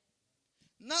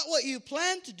 Not what you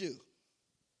plan to do,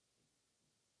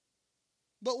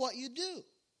 but what you do.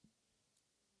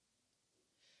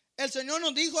 El Señor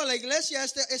nos dijo a la iglesia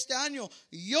este año,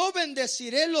 yo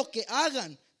bendeciré lo que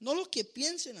hagan, no lo que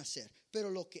piensen hacer,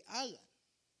 pero lo que hagan.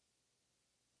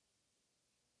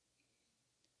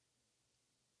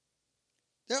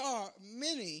 There are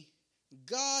many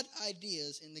God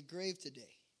ideas in the grave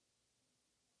today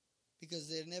because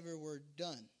they never were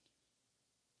done.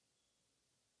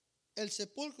 El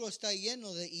sepulcro está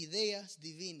lleno de ideas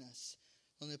divinas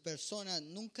donde personas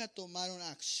nunca tomaron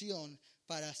acción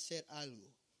para hacer algo,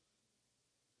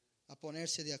 a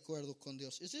ponerse de acuerdo con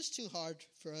Dios. Is this too hard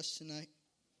for us tonight?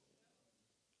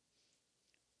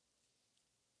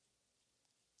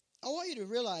 I want you to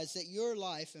realize that your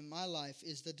life and my life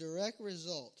is the direct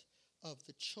result of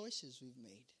the choices we've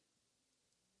made.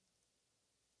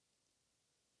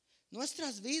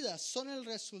 Nuestras vidas son el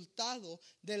resultado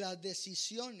de las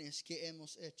decisiones que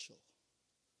hemos hecho.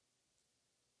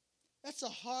 That's a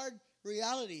hard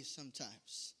reality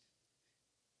sometimes.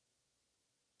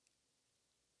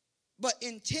 But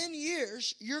in 10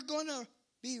 years, you're going to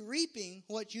be reaping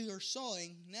what you are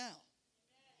sowing now.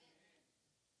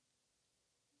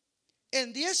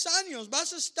 En 10 años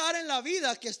vas a estar en la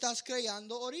vida que estás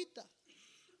creando ahorita.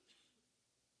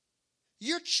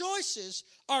 Your choices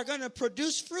are going to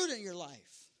produce fruit in your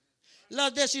life.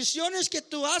 Las decisiones que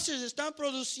tú haces están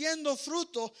produciendo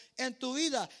fruto en tu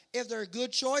vida. If they're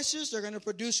good choices, they're going to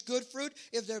produce good fruit.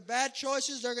 If they're bad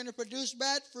choices, they're going to produce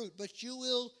bad fruit. But you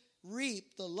will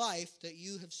reap the life that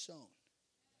you have sown.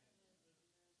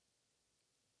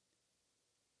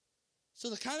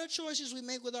 So the kind of choices we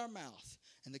make with our mouth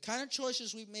and the kind of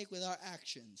choices we make with our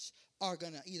actions are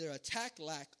going to either attack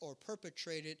lack or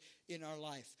perpetrate it in our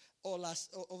life. O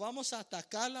vamos a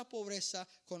atacar la pobreza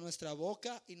con nuestra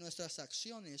boca y nuestras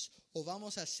acciones, o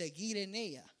vamos a seguir en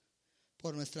ella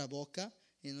por nuestra boca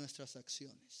y nuestras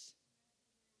acciones.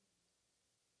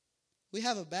 We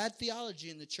have a bad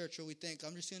theology in the church where we think,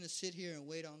 I'm just going to sit here and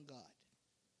wait on God.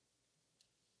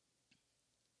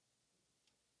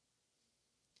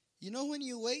 You know when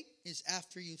you wait is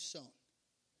after you've sown.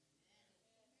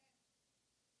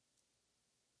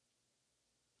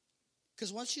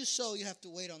 Because once you sow, you have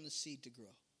to wait on the seed to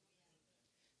grow.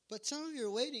 But some of you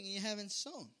are waiting and you haven't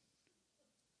sown.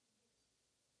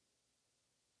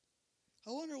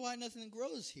 I wonder why nothing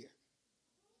grows here.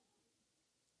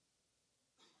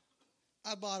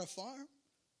 I bought a farm.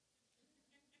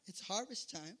 It's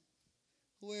harvest time.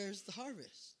 Where's the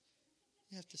harvest?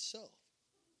 You have to sow.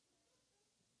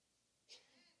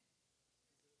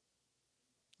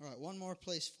 All right, one more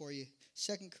place for you.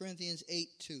 2 Corinthians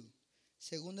 8:2.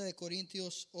 Segunda de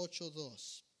Corintios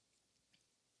 8:2.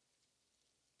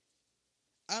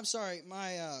 I'm sorry,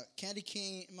 my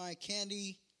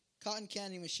cotton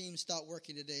candy machine stopped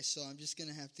working today, so I'm just going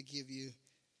to have to give you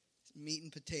meat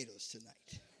and potatoes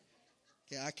tonight.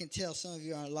 Okay, I can tell some of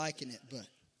you aren't liking it, but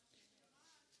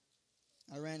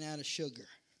I ran out of sugar.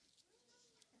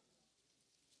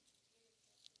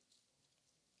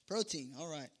 Protein,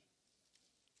 all right.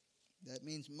 That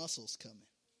means muscles coming.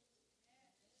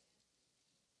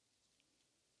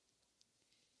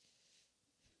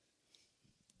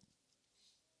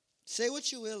 Say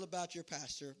what you will about your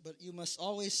pastor, but you must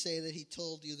always say that he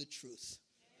told you the truth.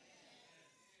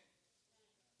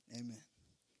 Amen.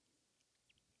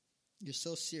 You're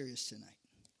so serious tonight.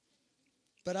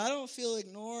 But I don't feel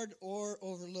ignored or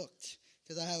overlooked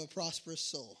because I have a prosperous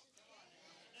soul.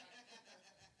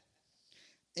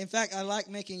 In fact, I like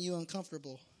making you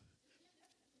uncomfortable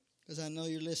because I know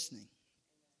you're listening.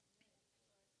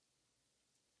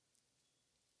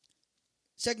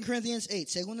 2 Corinthians 8,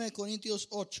 Segunda de Corintios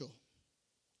 8.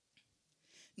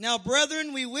 Now,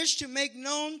 brethren, we wish to make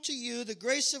known to you the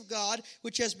grace of God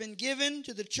which has been given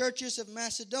to the churches of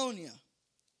Macedonia,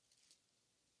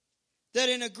 that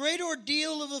in a great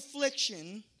ordeal of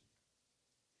affliction,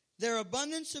 their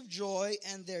abundance of joy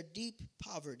and their deep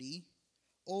poverty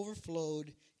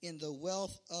overflowed in the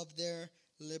wealth of their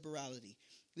liberality.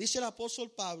 dice el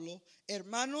apóstol Pablo,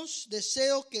 hermanos,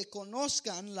 deseo que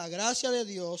conozcan la gracia de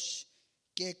Dios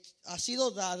que ha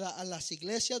sido dada a las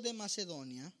iglesias de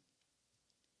Macedonia,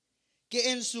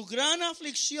 que en su gran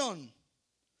aflicción,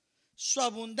 su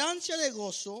abundancia de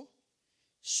gozo,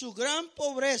 su gran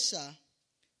pobreza,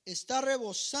 está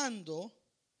rebosando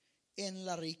en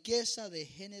la riqueza de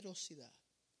generosidad.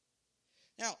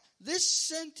 Now, this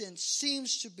sentence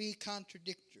seems to be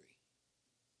contradictory.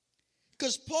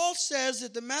 Because Paul says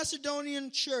that the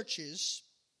Macedonian churches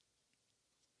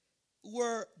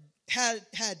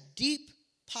had deep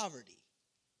poverty.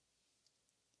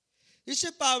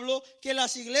 Dice Pablo que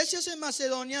las iglesias en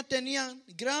Macedonia tenían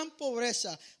gran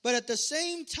pobreza, but at the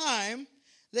same time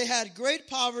they had great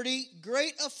poverty,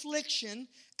 great affliction,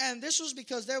 and this was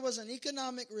because there was an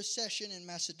economic recession in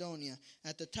Macedonia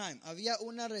at the time. Había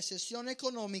una recesión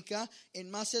económica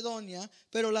en Macedonia,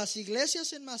 pero las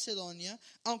iglesias en Macedonia,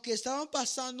 aunque estaban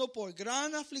pasando por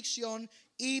gran aflicción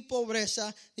y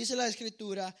pobreza, dice la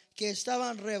Escritura, que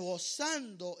estaban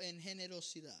rebosando en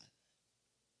generosidad.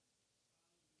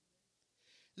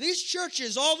 These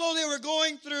churches, although they were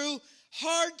going through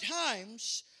hard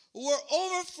times, were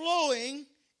overflowing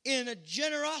in a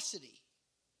generosity.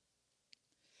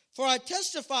 For I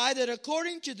testify that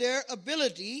according to their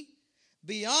ability,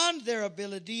 beyond their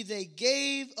ability, they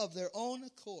gave of their own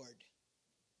accord.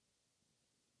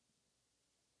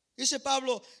 Dice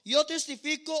Pablo, yo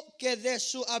testifico que de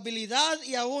su habilidad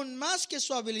y aún más que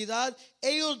su habilidad,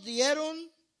 ellos dieron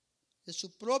de su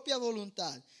propia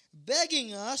voluntad,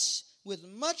 begging us with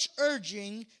much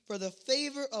urging for the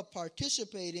favor of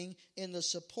participating in the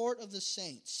support of the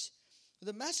saints.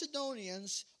 The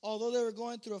Macedonians, although they were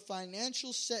going through a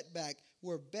financial setback,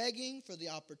 were begging for the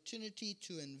opportunity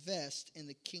to invest in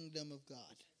the kingdom of God.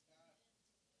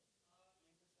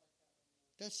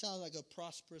 That sounds like a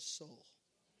prosperous soul.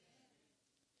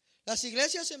 Las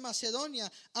iglesias en Macedonia,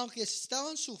 aunque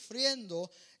estaban sufriendo,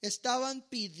 estaban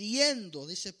pidiendo,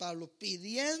 dice Pablo,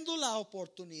 pidiendo la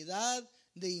oportunidad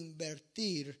de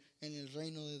invertir en el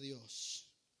reino de Dios.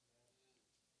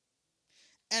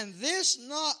 And this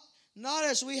not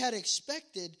as we had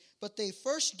expected, but they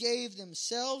first gave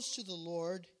themselves to the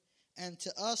Lord and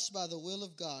to us by the will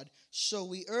of God. So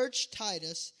we urged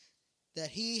Titus that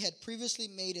he had previously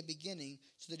made a beginning,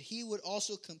 so that he would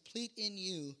also complete in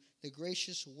you the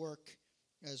gracious work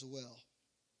as well.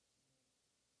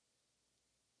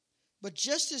 But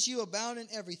just as you abound in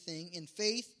everything, in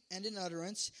faith and in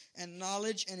utterance and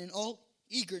knowledge and in all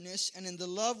eagerness and in the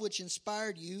love which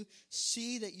inspired you,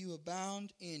 see that you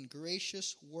abound in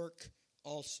gracious work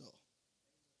also.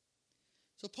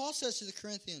 So Paul says to the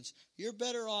Corinthians, you're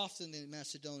better off than the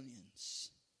Macedonians.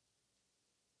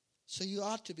 So you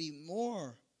ought to be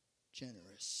more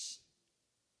generous.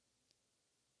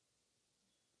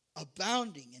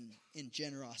 Abounding in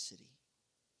generosity.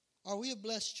 Are we a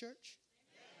blessed church?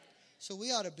 So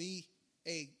we ought to be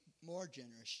a more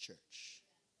generous church.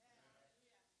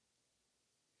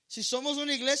 Si somos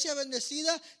una iglesia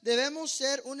bendecida, debemos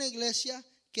ser una iglesia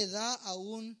que da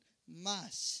aún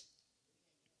más.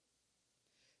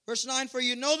 Verse 9, for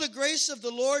you know the grace of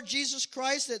the Lord Jesus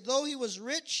Christ, that though he was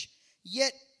rich,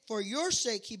 yet for your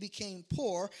sake he became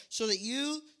poor, so that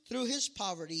you through his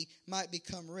poverty might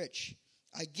become rich.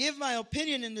 I give my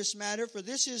opinion in this matter, for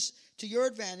this is to your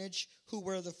advantage, who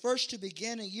were the first to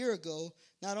begin a year ago,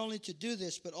 not only to do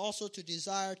this, but also to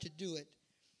desire to do it.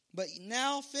 But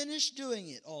now finish doing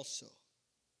it also.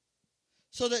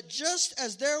 So that just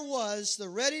as there was the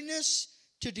readiness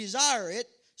to desire it,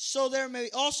 so there may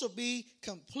also be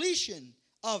completion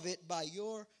of it by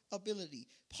your ability.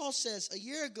 Paul says, a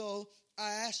year ago,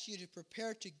 I asked you to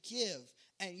prepare to give,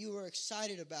 and you were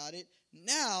excited about it.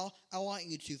 Now, I want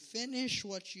you to finish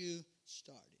what you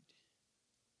started.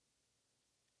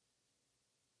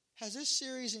 Has this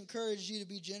series encouraged you to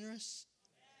be generous?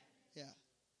 Yeah.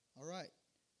 All right.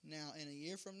 Now, in a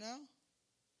year from now,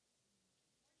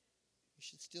 you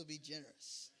should still be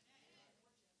generous.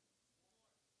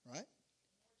 Right?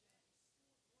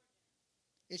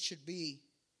 It should be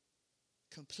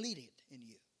completed in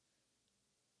you.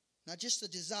 Not just a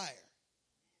desire.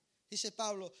 Dice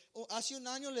Pablo, hace un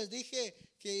año les dije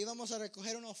que íbamos a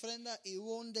recoger una ofrenda y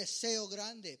hubo un deseo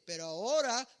grande. Pero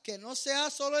ahora que no sea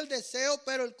solo el deseo,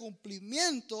 pero el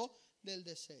cumplimiento del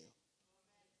deseo.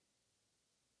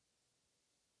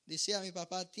 Decía mi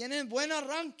papá, tienen buen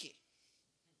arranque.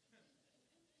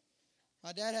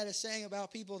 My dad had a saying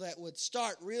about people that would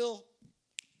start real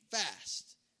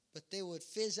fast, but they would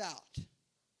fizz out.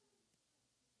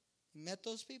 You met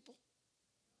those people?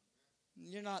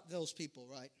 You're not those people,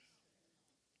 right?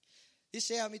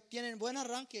 Dice, tienen buen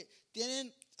arranque,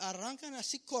 tienen arrancan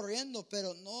así corriendo,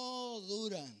 pero no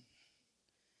duran.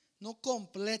 No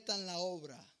completan la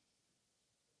obra.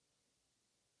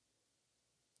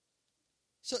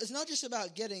 So it's not just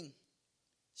about getting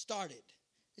started.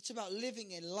 It's about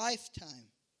living a lifetime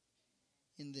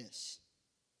in this.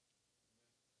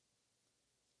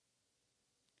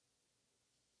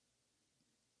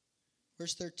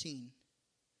 Verse 13.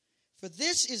 For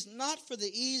this is not for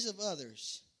the ease of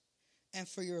others and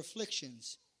for your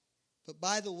afflictions, but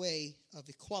by the way of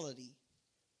equality.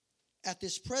 At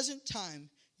this present time,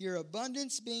 your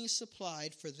abundance being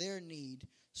supplied for their need,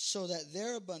 so that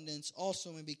their abundance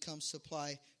also may become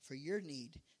supply for your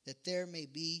need, that there may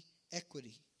be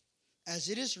equity. As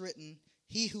it is written,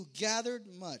 he who gathered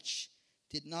much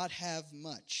did not have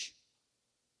much,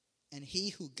 and he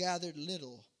who gathered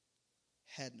little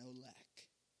had no lack.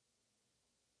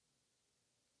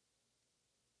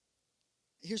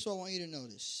 Here's what I want you to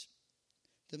notice.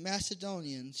 The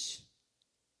Macedonians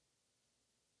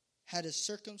had a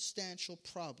circumstantial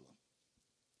problem.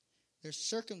 Their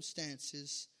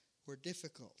circumstances were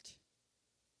difficult.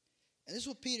 And this is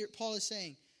what Paul is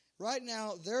saying. Right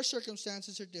now, their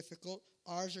circumstances are difficult.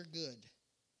 Ours are good.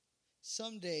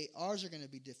 Someday, ours are going to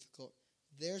be difficult.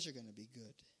 Theirs are going to be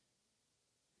good.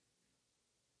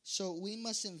 So we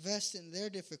must invest in their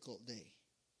difficult day,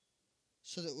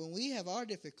 so that when we have our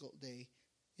difficult day,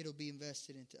 it'll be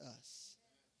invested into us.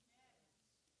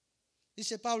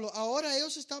 Dice Pablo, ahora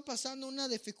ellos están pasando una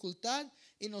dificultad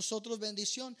y nosotros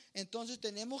bendición. Entonces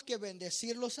tenemos que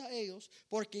bendecirlos a ellos,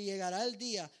 porque llegará el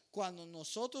día cuando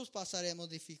nosotros pasaremos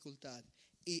dificultad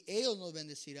y ellos nos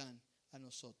bendecirán a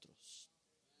nosotros.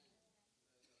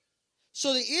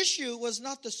 So the issue was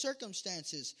not the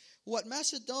circumstances. What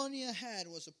Macedonia had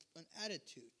was an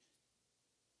attitude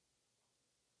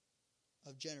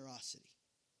of generosity.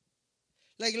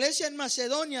 La iglesia en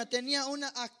Macedonia tenía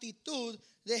una actitud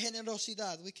de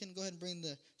generosidad. We can go ahead and bring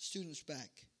the students back.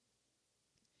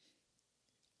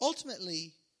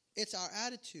 Ultimately, it's our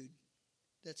attitude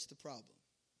that's the problem.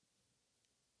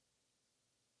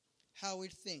 How we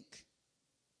think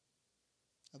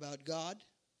about God,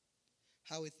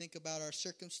 how we think about our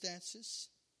circumstances,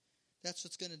 that's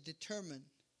what's going to determine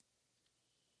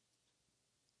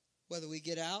whether we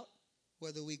get out,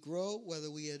 whether we grow,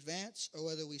 whether we advance, or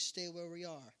whether we stay where we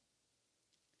are.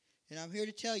 And I'm here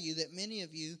to tell you that many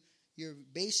of you, your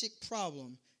basic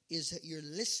problem is that you're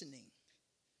listening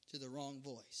to the wrong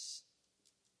voice.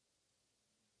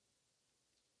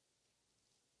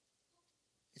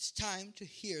 It's time to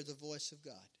hear the voice of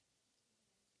God.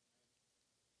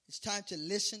 It's time to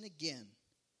listen again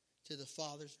to the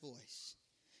Father's voice.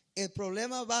 El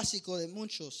problema básico de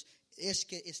muchos es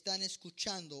que están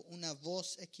escuchando una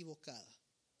voz equivocada.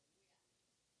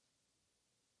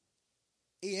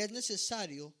 Y es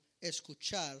necesario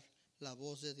escuchar la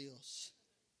voz de Dios.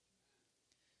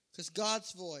 Because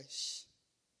God's voice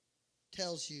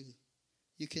tells you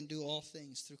you can do all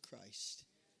things through Christ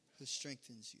who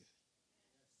strengthens you.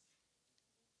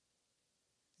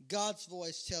 God's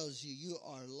voice tells you you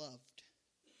are loved.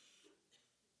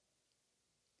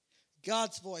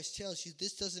 God's voice tells you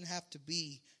this doesn't have to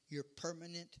be your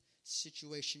permanent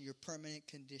situation, your permanent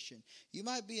condition. You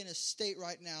might be in a state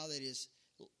right now that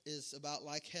is about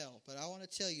like hell, but I want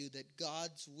to tell you that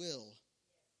God's will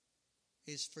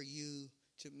is for you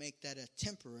to make that a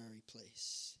temporary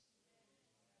place.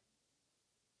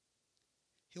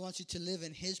 He wants you to live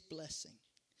in His blessing.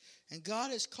 And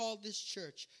God has called this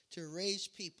church to raise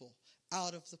people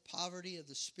out of the poverty of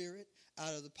the spirit,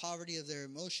 out of the poverty of their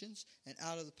emotions, and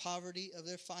out of the poverty of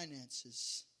their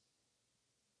finances.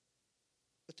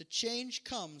 But the change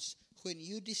comes when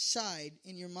you decide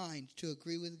in your mind to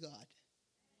agree with God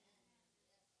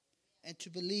and to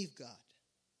believe God.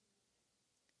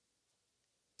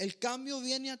 El cambio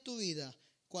viene a tu vida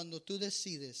cuando tú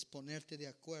decides ponerte de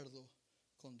acuerdo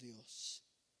con Dios.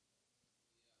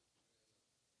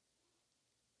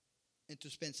 En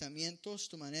tus pensamientos,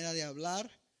 tu manera de hablar,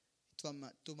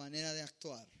 tu manera de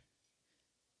actuar.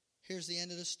 Here's the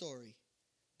end of the story.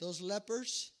 Those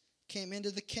lepers came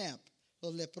into the camp.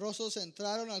 Los leprosos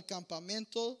entraron al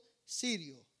campamento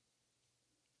sirio.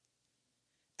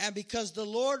 And because the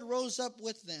Lord rose up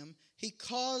with them, He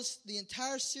caused the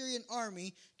entire Syrian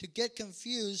army to get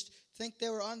confused, think they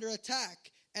were under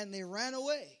attack, and they ran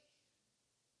away.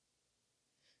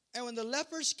 And when the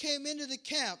lepers came into the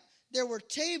camp, there were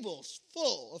tables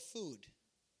full of food.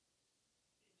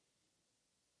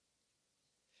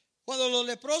 Cuando los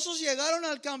leprosos llegaron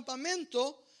al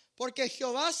campamento, porque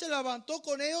Jehová se levantó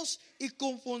con ellos y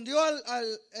confundió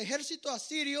al ejército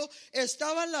asirio,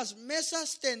 estaban las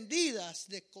mesas tendidas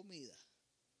de comida.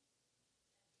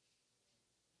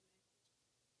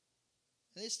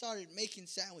 They started making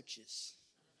sandwiches.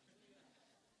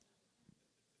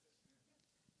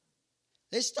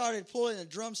 They started pulling a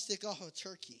drumstick off a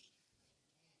turkey.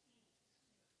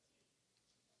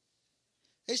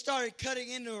 They started cutting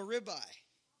into a ribeye.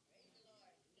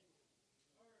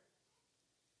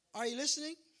 Are you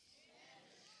listening?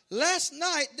 Last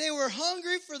night, they were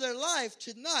hungry for their life.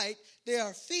 Tonight, they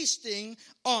are feasting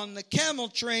on the camel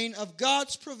train of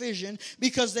God's provision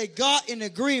because they got in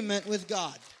agreement with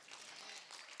God.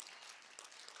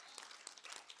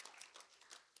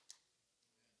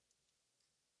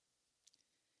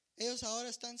 Ellos ahora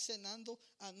están cenando,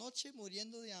 anoche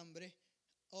muriendo de hambre,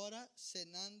 ahora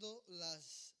cenando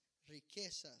las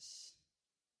riquezas,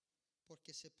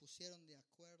 porque se pusieron de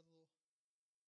acuerdo